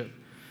for worship.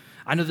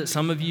 I know that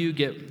some of you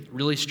get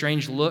really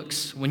strange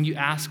looks when you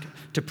ask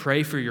to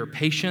pray for your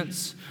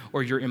patients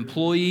or your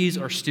employees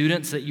or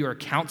students that you are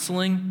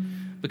counseling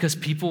because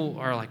people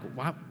are like,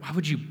 why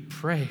would you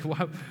pray?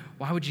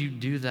 Why would you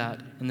do that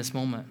in this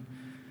moment?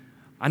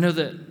 I know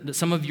that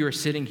some of you are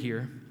sitting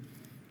here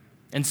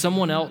and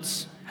someone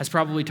else has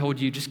probably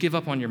told you, just give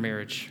up on your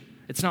marriage.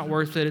 It's not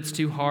worth it. It's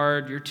too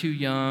hard. You're too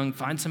young.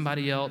 Find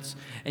somebody else.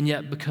 And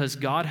yet, because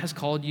God has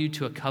called you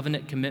to a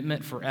covenant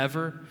commitment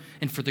forever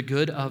and for the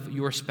good of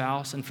your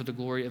spouse and for the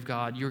glory of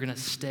God, you're going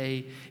to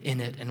stay in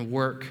it and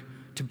work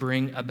to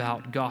bring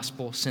about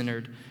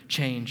gospel-centered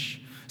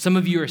change. Some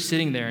of you are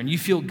sitting there and you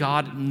feel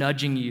God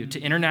nudging you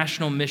to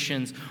international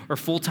missions or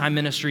full-time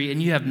ministry,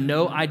 and you have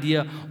no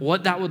idea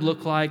what that would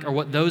look like or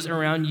what those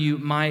around you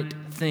might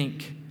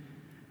think.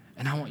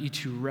 And I want you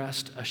to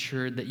rest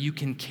assured that you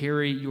can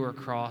carry your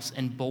cross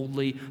and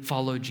boldly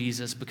follow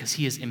Jesus because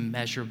he is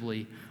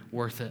immeasurably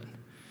worth it.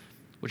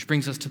 Which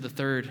brings us to the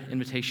third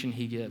invitation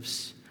he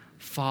gives.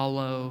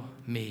 Follow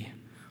me.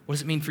 What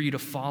does it mean for you to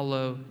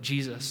follow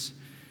Jesus?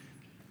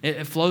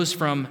 It flows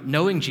from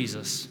knowing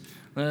Jesus.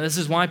 This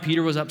is why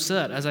Peter was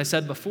upset, as I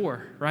said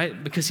before,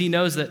 right? Because he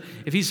knows that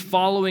if he's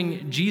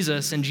following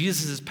Jesus and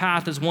Jesus'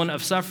 path is one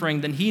of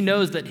suffering, then he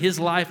knows that his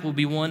life will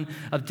be one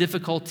of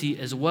difficulty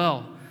as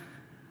well.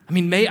 I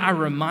mean, may I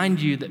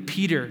remind you that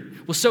Peter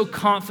was so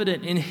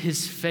confident in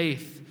his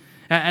faith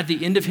at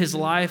the end of his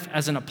life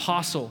as an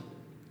apostle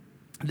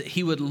that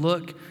he would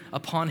look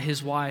upon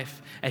his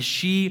wife as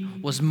she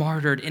was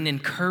martyred and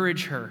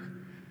encourage her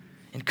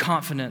in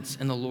confidence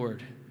in the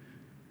Lord,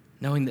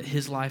 knowing that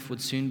his life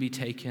would soon be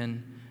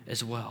taken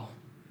as well.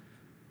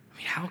 I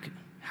mean,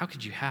 how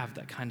could you have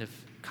that kind of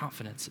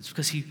confidence? It's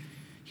because he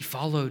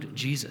followed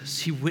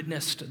Jesus. He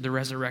witnessed the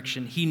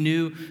resurrection. He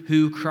knew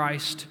who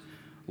Christ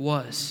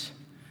was.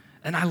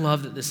 And I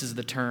love that this is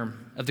the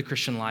term of the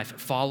Christian life,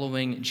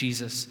 following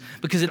Jesus,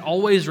 because it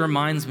always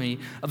reminds me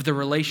of the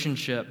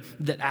relationship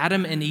that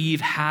Adam and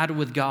Eve had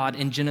with God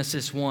in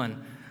Genesis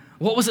 1.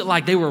 What was it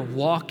like? They were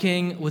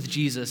walking with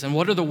Jesus. And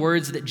what are the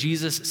words that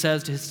Jesus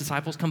says to his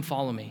disciples? Come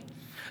follow me.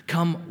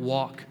 Come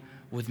walk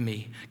with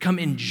me. Come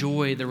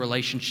enjoy the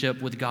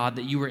relationship with God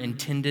that you were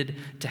intended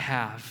to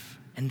have.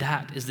 And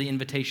that is the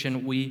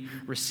invitation we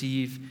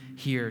receive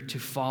here, to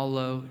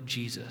follow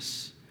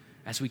Jesus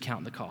as we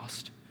count the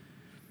cost.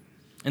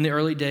 In the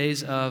early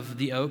days of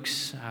the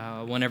Oaks,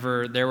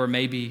 whenever there were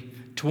maybe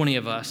 20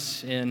 of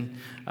us in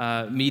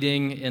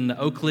meeting in the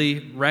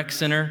Oakley Rec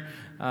Center,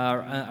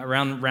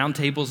 around round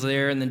tables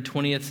there, and then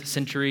 20th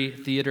Century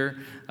Theater.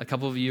 A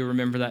couple of you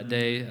remember that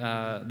day,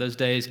 those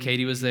days.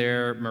 Katie was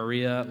there,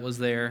 Maria was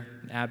there,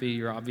 Abby,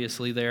 you're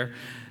obviously there.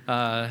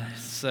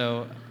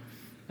 So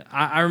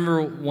I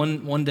remember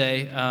one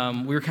day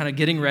we were kind of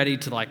getting ready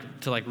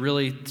to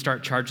really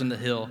start charging the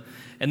hill.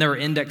 And there were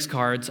index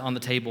cards on the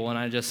table, and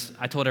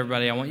I told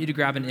everybody, I want you to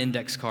grab an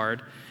index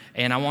card,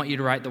 and I want you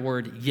to write the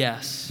word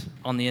yes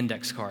on the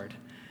index card.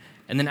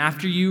 And then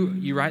after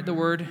you write the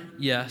word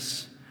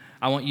yes,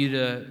 I want you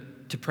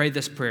to pray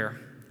this prayer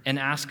and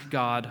ask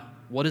God,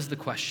 what is the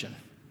question?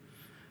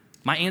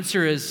 My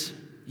answer is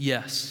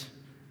yes.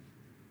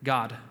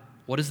 God,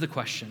 what is the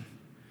question?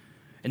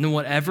 And then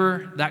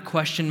whatever that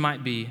question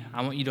might be,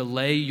 I want you to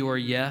lay your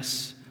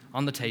yes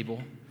on the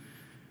table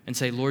and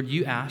say, Lord,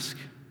 you ask,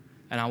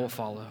 and I will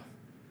follow.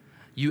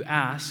 You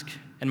ask,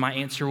 and my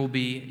answer will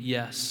be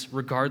yes,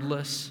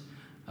 regardless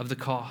of the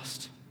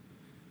cost.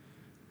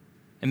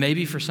 And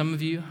maybe for some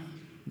of you,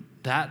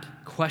 that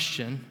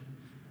question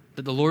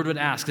that the Lord would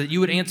ask, that you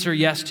would answer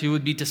yes to,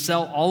 would be to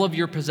sell all of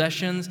your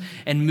possessions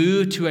and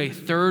move to a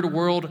third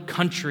world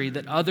country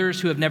that others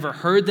who have never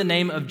heard the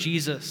name of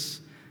Jesus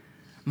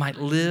might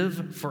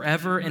live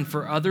forever. And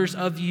for others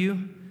of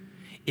you,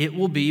 it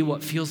will be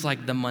what feels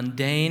like the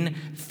mundane,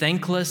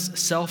 thankless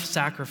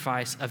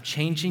self-sacrifice of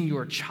changing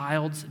your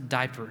child's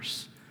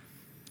diapers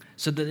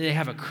so that they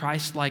have a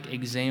Christ-like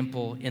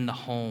example in the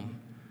home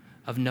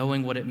of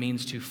knowing what it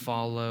means to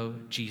follow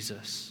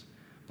Jesus.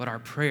 But our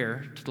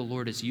prayer to the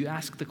Lord is, you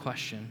ask the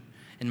question,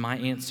 and my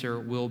answer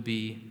will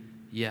be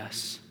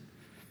yes.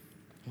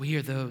 We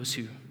are those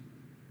who,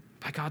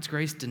 by God's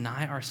grace,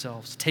 deny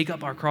ourselves, take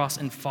up our cross,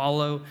 and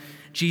follow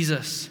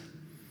Jesus.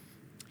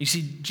 You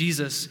see,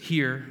 Jesus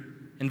here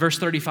in verse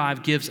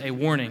 35 gives a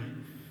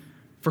warning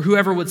For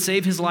whoever would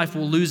save his life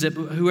will lose it,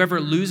 but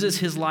whoever loses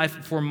his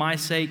life for my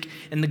sake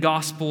and the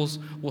gospel's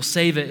will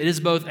save it. It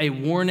is both a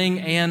warning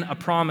and a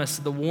promise.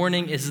 The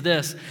warning is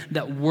this,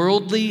 that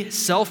worldly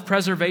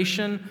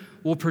self-preservation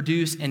will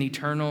produce an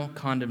eternal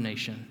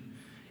condemnation.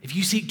 If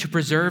you seek to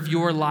preserve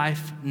your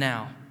life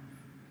now,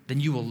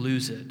 then you will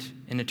lose it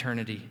in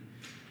eternity.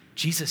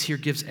 Jesus here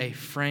gives a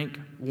frank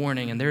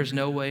warning, and there is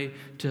no way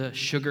to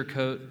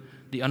sugarcoat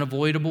the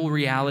unavoidable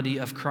reality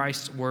of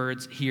Christ's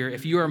words here.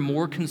 If you are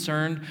more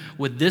concerned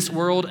with this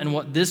world and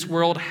what this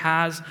world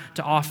has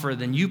to offer,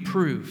 then you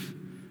prove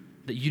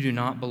that you do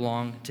not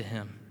belong to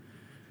him.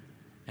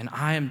 And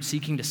I am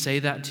seeking to say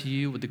that to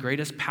you with the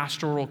greatest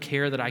pastoral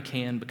care that I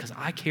can, because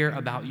I care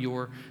about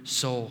your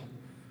soul.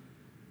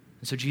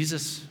 And so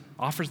Jesus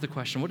offers the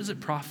question, what does it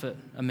profit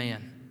a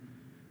man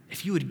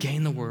if you would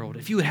gain the world,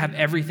 if you would have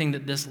everything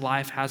that this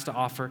life has to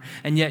offer,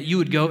 and yet you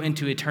would go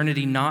into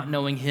eternity not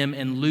knowing him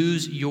and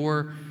lose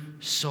your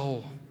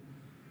soul?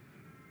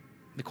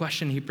 The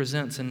question he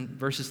presents in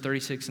verses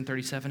 36 and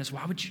 37 is,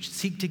 why would you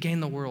seek to gain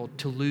the world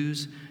to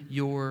lose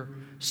your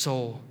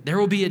soul? There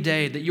will be a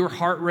day that your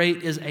heart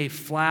rate is a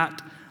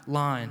flat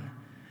line.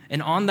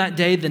 And on that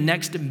day, the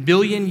next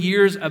billion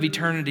years of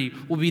eternity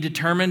will be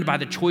determined by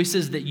the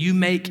choices that you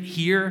make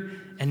here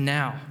and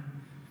now.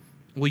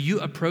 Will you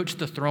approach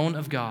the throne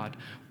of God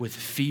with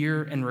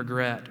fear and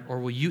regret,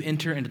 or will you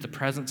enter into the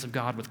presence of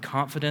God with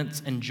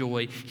confidence and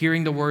joy,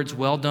 hearing the words,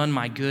 "Well done,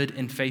 my good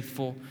and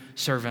faithful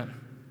servant"?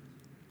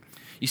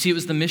 You see, it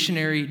was the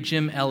missionary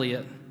Jim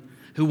Elliot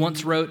who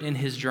once wrote in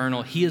his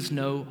journal, "He is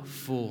no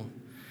fool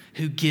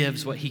who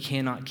gives what he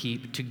cannot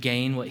keep to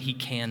gain what he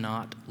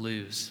cannot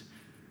lose."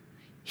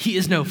 He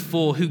is no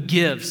fool who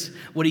gives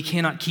what he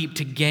cannot keep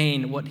to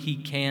gain what he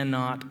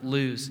cannot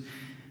lose.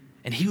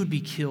 And he would be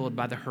killed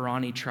by the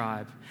Harani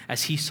tribe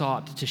as he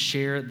sought to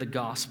share the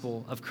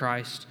gospel of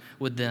Christ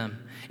with them.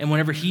 And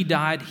whenever he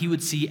died, he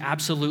would see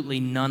absolutely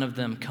none of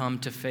them come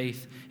to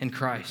faith in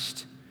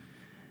Christ.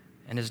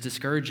 And as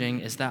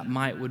discouraging as that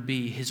would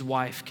be, his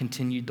wife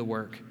continued the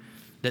work,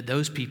 that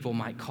those people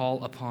might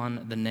call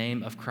upon the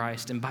name of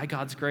Christ. And by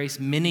God's grace,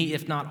 many,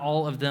 if not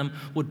all of them,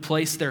 would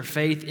place their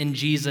faith in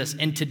Jesus.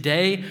 And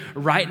today,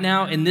 right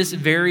now, in this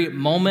very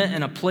moment,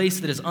 in a place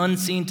that is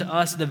unseen to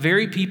us, the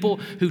very people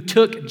who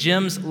took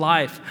Jim's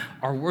life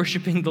are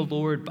worshiping the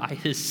Lord by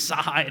his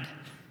side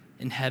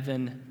in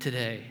heaven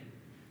today.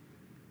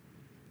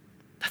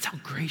 That's how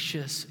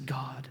gracious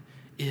God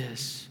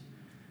is.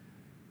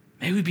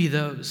 May we be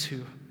those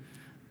who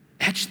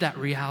etch that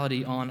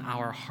reality on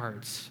our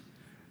hearts,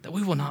 that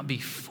we will not be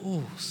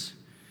fools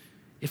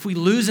if we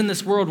lose in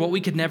this world what we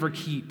could never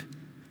keep,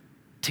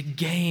 to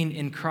gain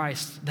in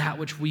Christ that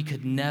which we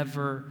could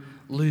never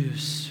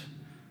lose.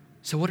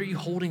 So what are you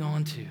holding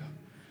on to?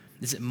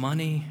 Is it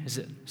money? Is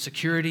it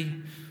security?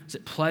 Is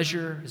it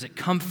pleasure? Is it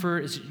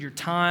comfort? Is it your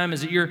time?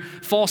 Is it your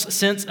false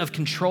sense of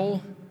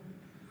control?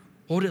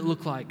 What would it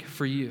look like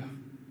for you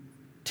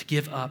to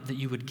give up that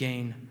you would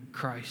gain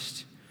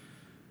Christ?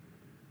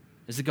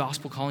 Is the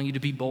gospel calling you to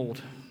be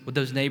bold with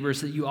those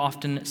neighbors that you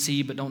often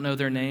see but don't know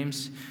their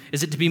names?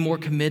 Is it to be more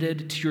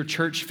committed to your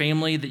church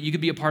family, that you could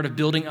be a part of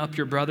building up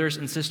your brothers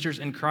and sisters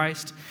in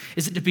Christ?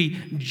 Is it to be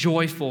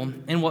joyful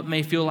in what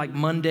may feel like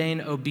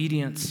mundane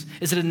obedience?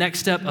 Is it a next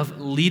step of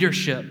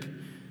leadership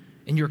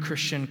in your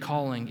Christian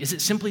calling? Is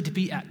it simply to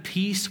be at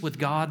peace with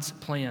God's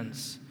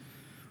plans,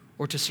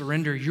 or to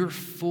surrender your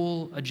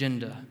full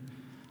agenda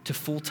to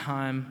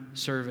full-time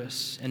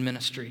service and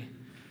ministry?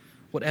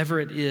 Whatever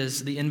it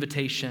is, the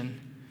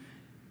invitation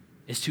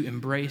is to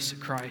embrace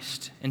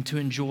Christ and to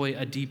enjoy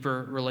a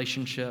deeper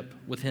relationship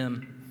with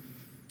him.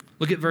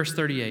 Look at verse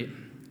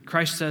 38.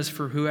 Christ says,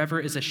 "For whoever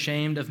is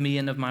ashamed of me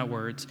and of my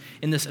words,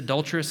 in this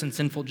adulterous and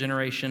sinful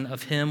generation,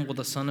 of him will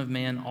the Son of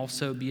Man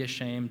also be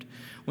ashamed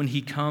when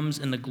he comes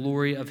in the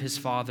glory of his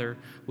Father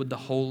with the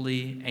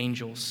holy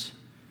angels."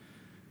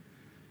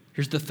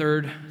 Here's the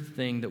third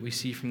thing that we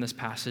see from this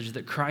passage,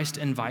 that Christ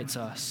invites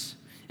us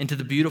into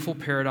the beautiful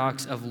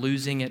paradox of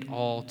losing it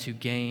all to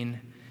gain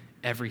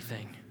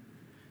everything.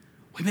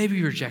 We may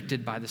be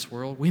rejected by this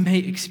world. We may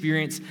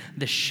experience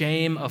the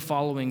shame of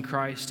following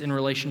Christ in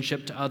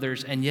relationship to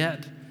others, and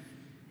yet,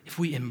 if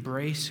we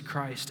embrace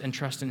Christ and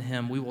trust in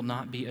him, we will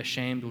not be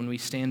ashamed when we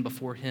stand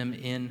before him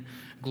in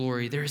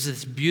glory. There is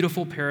this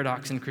beautiful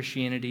paradox in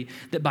Christianity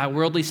that by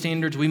worldly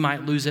standards we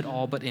might lose it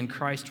all, but in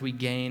Christ we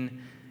gain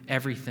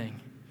everything.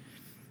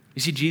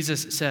 You see,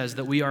 Jesus says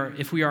that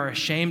if we are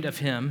ashamed of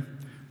him,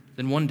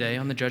 then one day,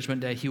 on the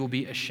judgment day, he will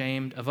be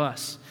ashamed of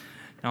us.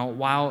 Now,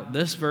 while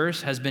this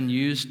verse has been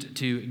used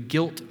to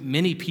guilt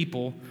many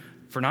people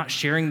for not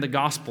sharing the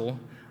gospel,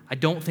 I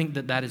don't think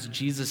that that is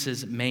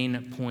Jesus'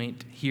 main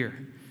point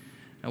here.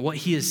 Now, what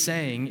he is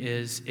saying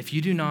is, if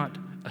you do not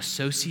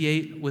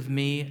associate with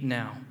me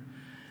now,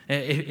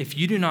 if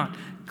you do not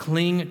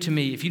cling to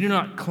me, if you do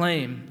not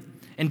claim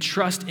and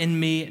trust in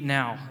me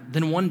now,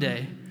 then one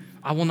day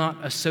I will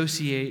not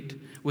associate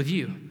with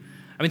you.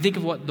 I mean, think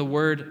of what the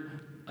word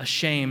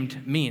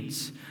ashamed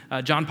means.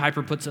 John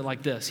Piper puts it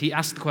like this. He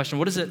asks the question,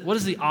 what is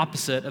the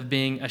opposite of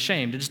being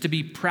ashamed? It is to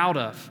be proud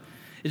of.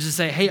 is to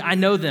say, hey, I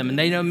know them and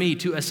they know me,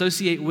 to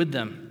associate with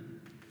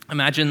them.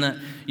 Imagine that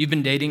you've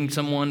been dating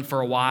someone for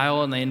a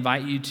while and they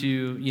invite you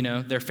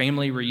to, their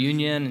family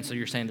reunion. And so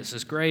you're saying, this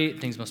is great.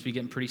 Things must be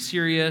getting pretty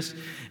serious.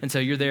 And so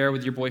you're there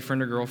with your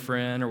boyfriend or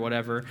girlfriend or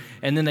whatever.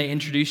 And then they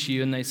introduce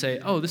you and they say,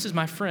 oh, this is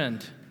my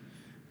friend.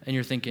 And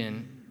you're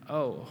thinking,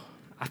 oh,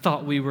 I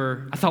thought we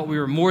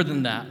were more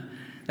than that.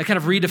 That kind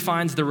of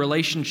redefines the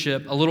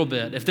relationship a little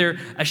bit. If they're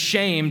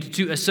ashamed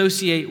to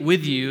associate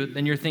with you,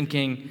 then you're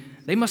thinking,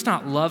 they must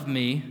not love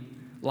me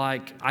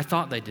like I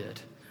thought they did.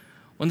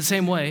 Well, in the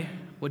same way,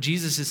 what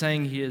Jesus is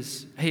saying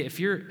is, hey, if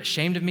you're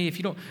ashamed of me, if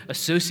you don't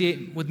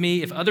associate with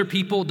me, if other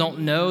people don't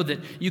know that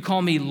you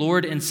call me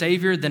Lord and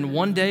Savior, then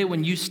one day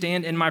when you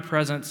stand in my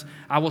presence,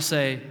 I will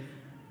say,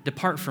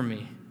 depart from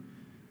me.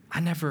 I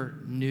never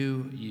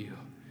knew you.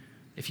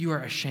 If you are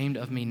ashamed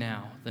of me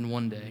now, then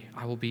one day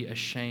I will be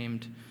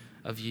ashamed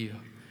of you.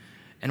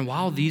 And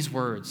while these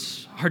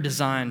words are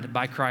designed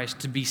by Christ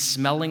to be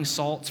smelling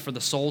salts for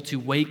the soul to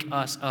wake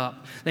us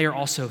up, they are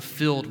also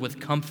filled with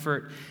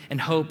comfort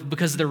and hope,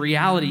 because the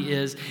reality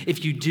is,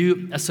 if you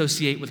do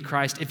associate with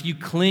Christ, if you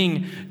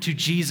cling to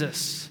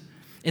Jesus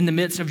in the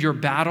midst of your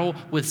battle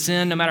with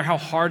sin, no matter how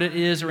hard it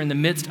is, or in the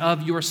midst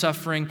of your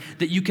suffering,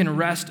 that you can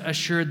rest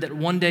assured that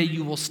one day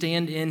you will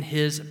stand in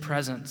his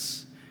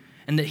presence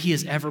and that he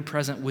is ever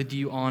present with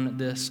you on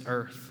this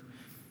earth.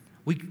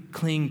 We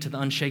cling to the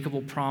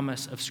unshakable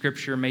promise of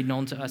Scripture made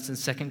known to us in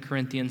 2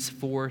 Corinthians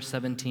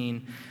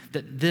 4:17,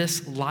 that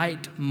this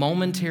light,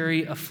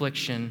 momentary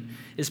affliction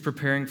is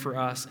preparing for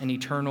us an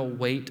eternal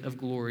weight of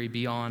glory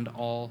beyond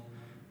all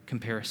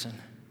comparison.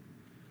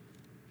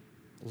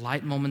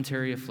 Light,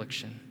 momentary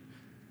affliction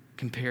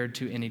compared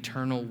to an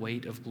eternal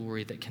weight of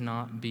glory that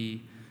cannot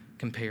be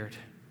compared.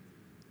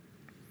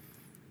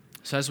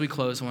 So as we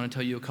close, I want to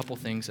tell you a couple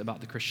things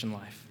about the Christian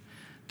life.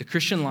 The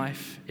Christian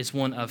life is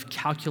one of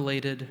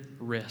calculated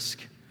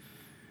risk.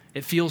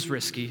 It feels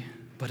risky,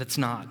 but it's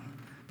not,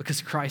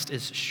 because Christ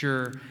is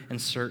sure and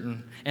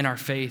certain, and our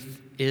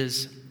faith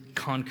is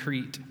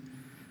concrete.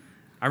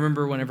 I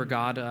remember whenever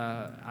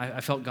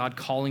I felt God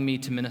calling me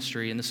to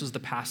ministry, and this was the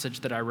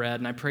passage that I read,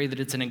 and I pray that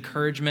it's an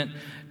encouragement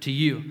to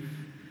you.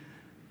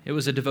 It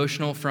was a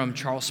devotional from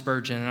Charles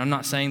Spurgeon, and I'm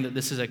not saying that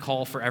this is a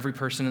call for every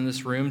person in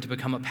this room to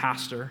become a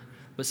pastor,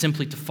 but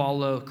simply to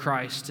follow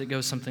Christ. It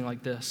goes something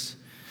like this: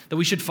 that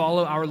we should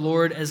follow our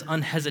Lord as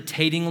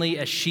unhesitatingly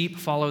as sheep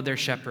follow their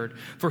shepherd,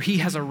 for he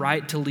has a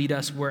right to lead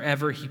us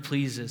wherever he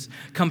pleases.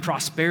 Come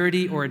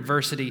prosperity or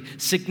adversity,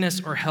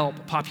 sickness or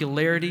help,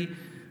 popularity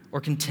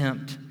or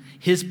contempt,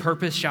 his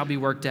purpose shall be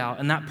worked out,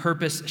 and that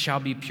purpose shall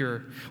be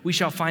pure. We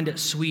shall find it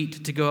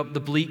sweet to go up the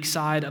bleak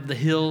side of the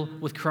hill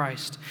with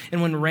Christ.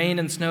 And when rain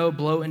and snow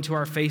blow into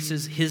our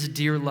faces, his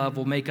dear love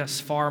will make us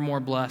far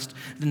more blessed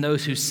than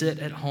those who sit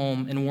at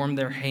home and warm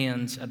their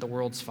hands at the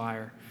world's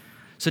fire.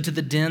 So to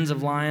the dens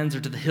of lions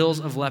or to the hills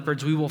of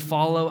leopards, we will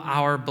follow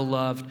our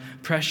beloved,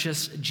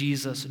 precious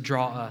Jesus,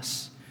 draw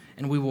us,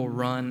 and we will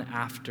run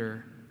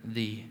after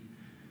thee.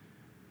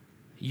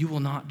 You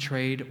will not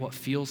trade what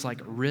feels like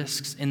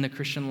risks in the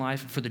Christian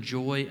life for the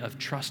joy of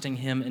trusting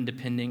him and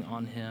depending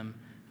on him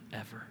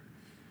ever.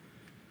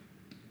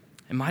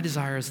 And my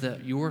desire is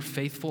that your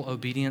faithful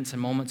obedience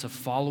and moments of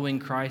following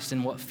Christ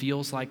in what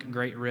feels like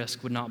great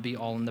risk would not be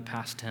all in the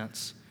past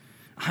tense.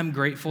 I'm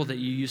grateful that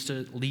you used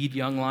to lead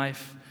Young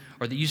Life,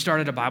 or that you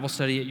started a Bible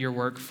study at your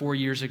work 4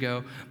 years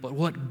ago, but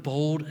what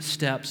bold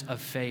steps of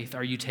faith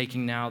are you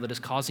taking now that is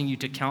causing you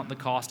to count the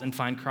cost and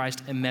find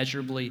Christ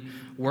immeasurably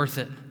worth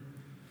it?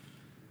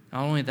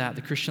 Not only that,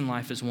 the Christian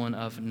life is one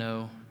of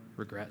no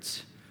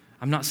regrets.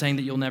 I'm not saying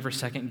that you'll never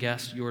second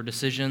guess your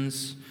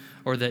decisions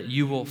or that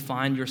you will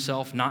find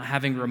yourself not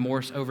having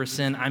remorse over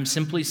sin. I'm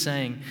simply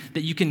saying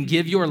that you can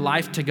give your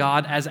life to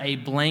God as a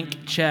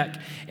blank check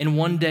and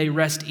one day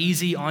rest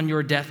easy on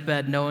your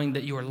deathbed knowing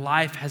that your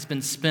life has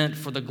been spent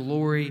for the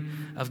glory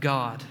of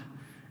God.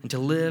 And to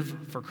live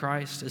for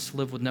Christ is to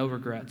live with no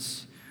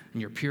regrets. And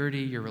your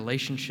purity, your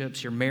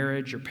relationships, your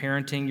marriage, your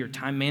parenting, your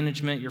time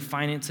management, your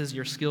finances,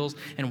 your skills,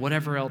 and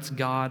whatever else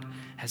God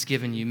has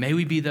given you. May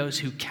we be those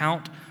who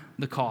count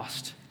the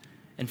cost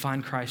and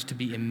find Christ to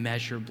be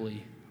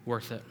immeasurably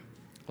worth it.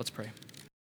 Let's pray.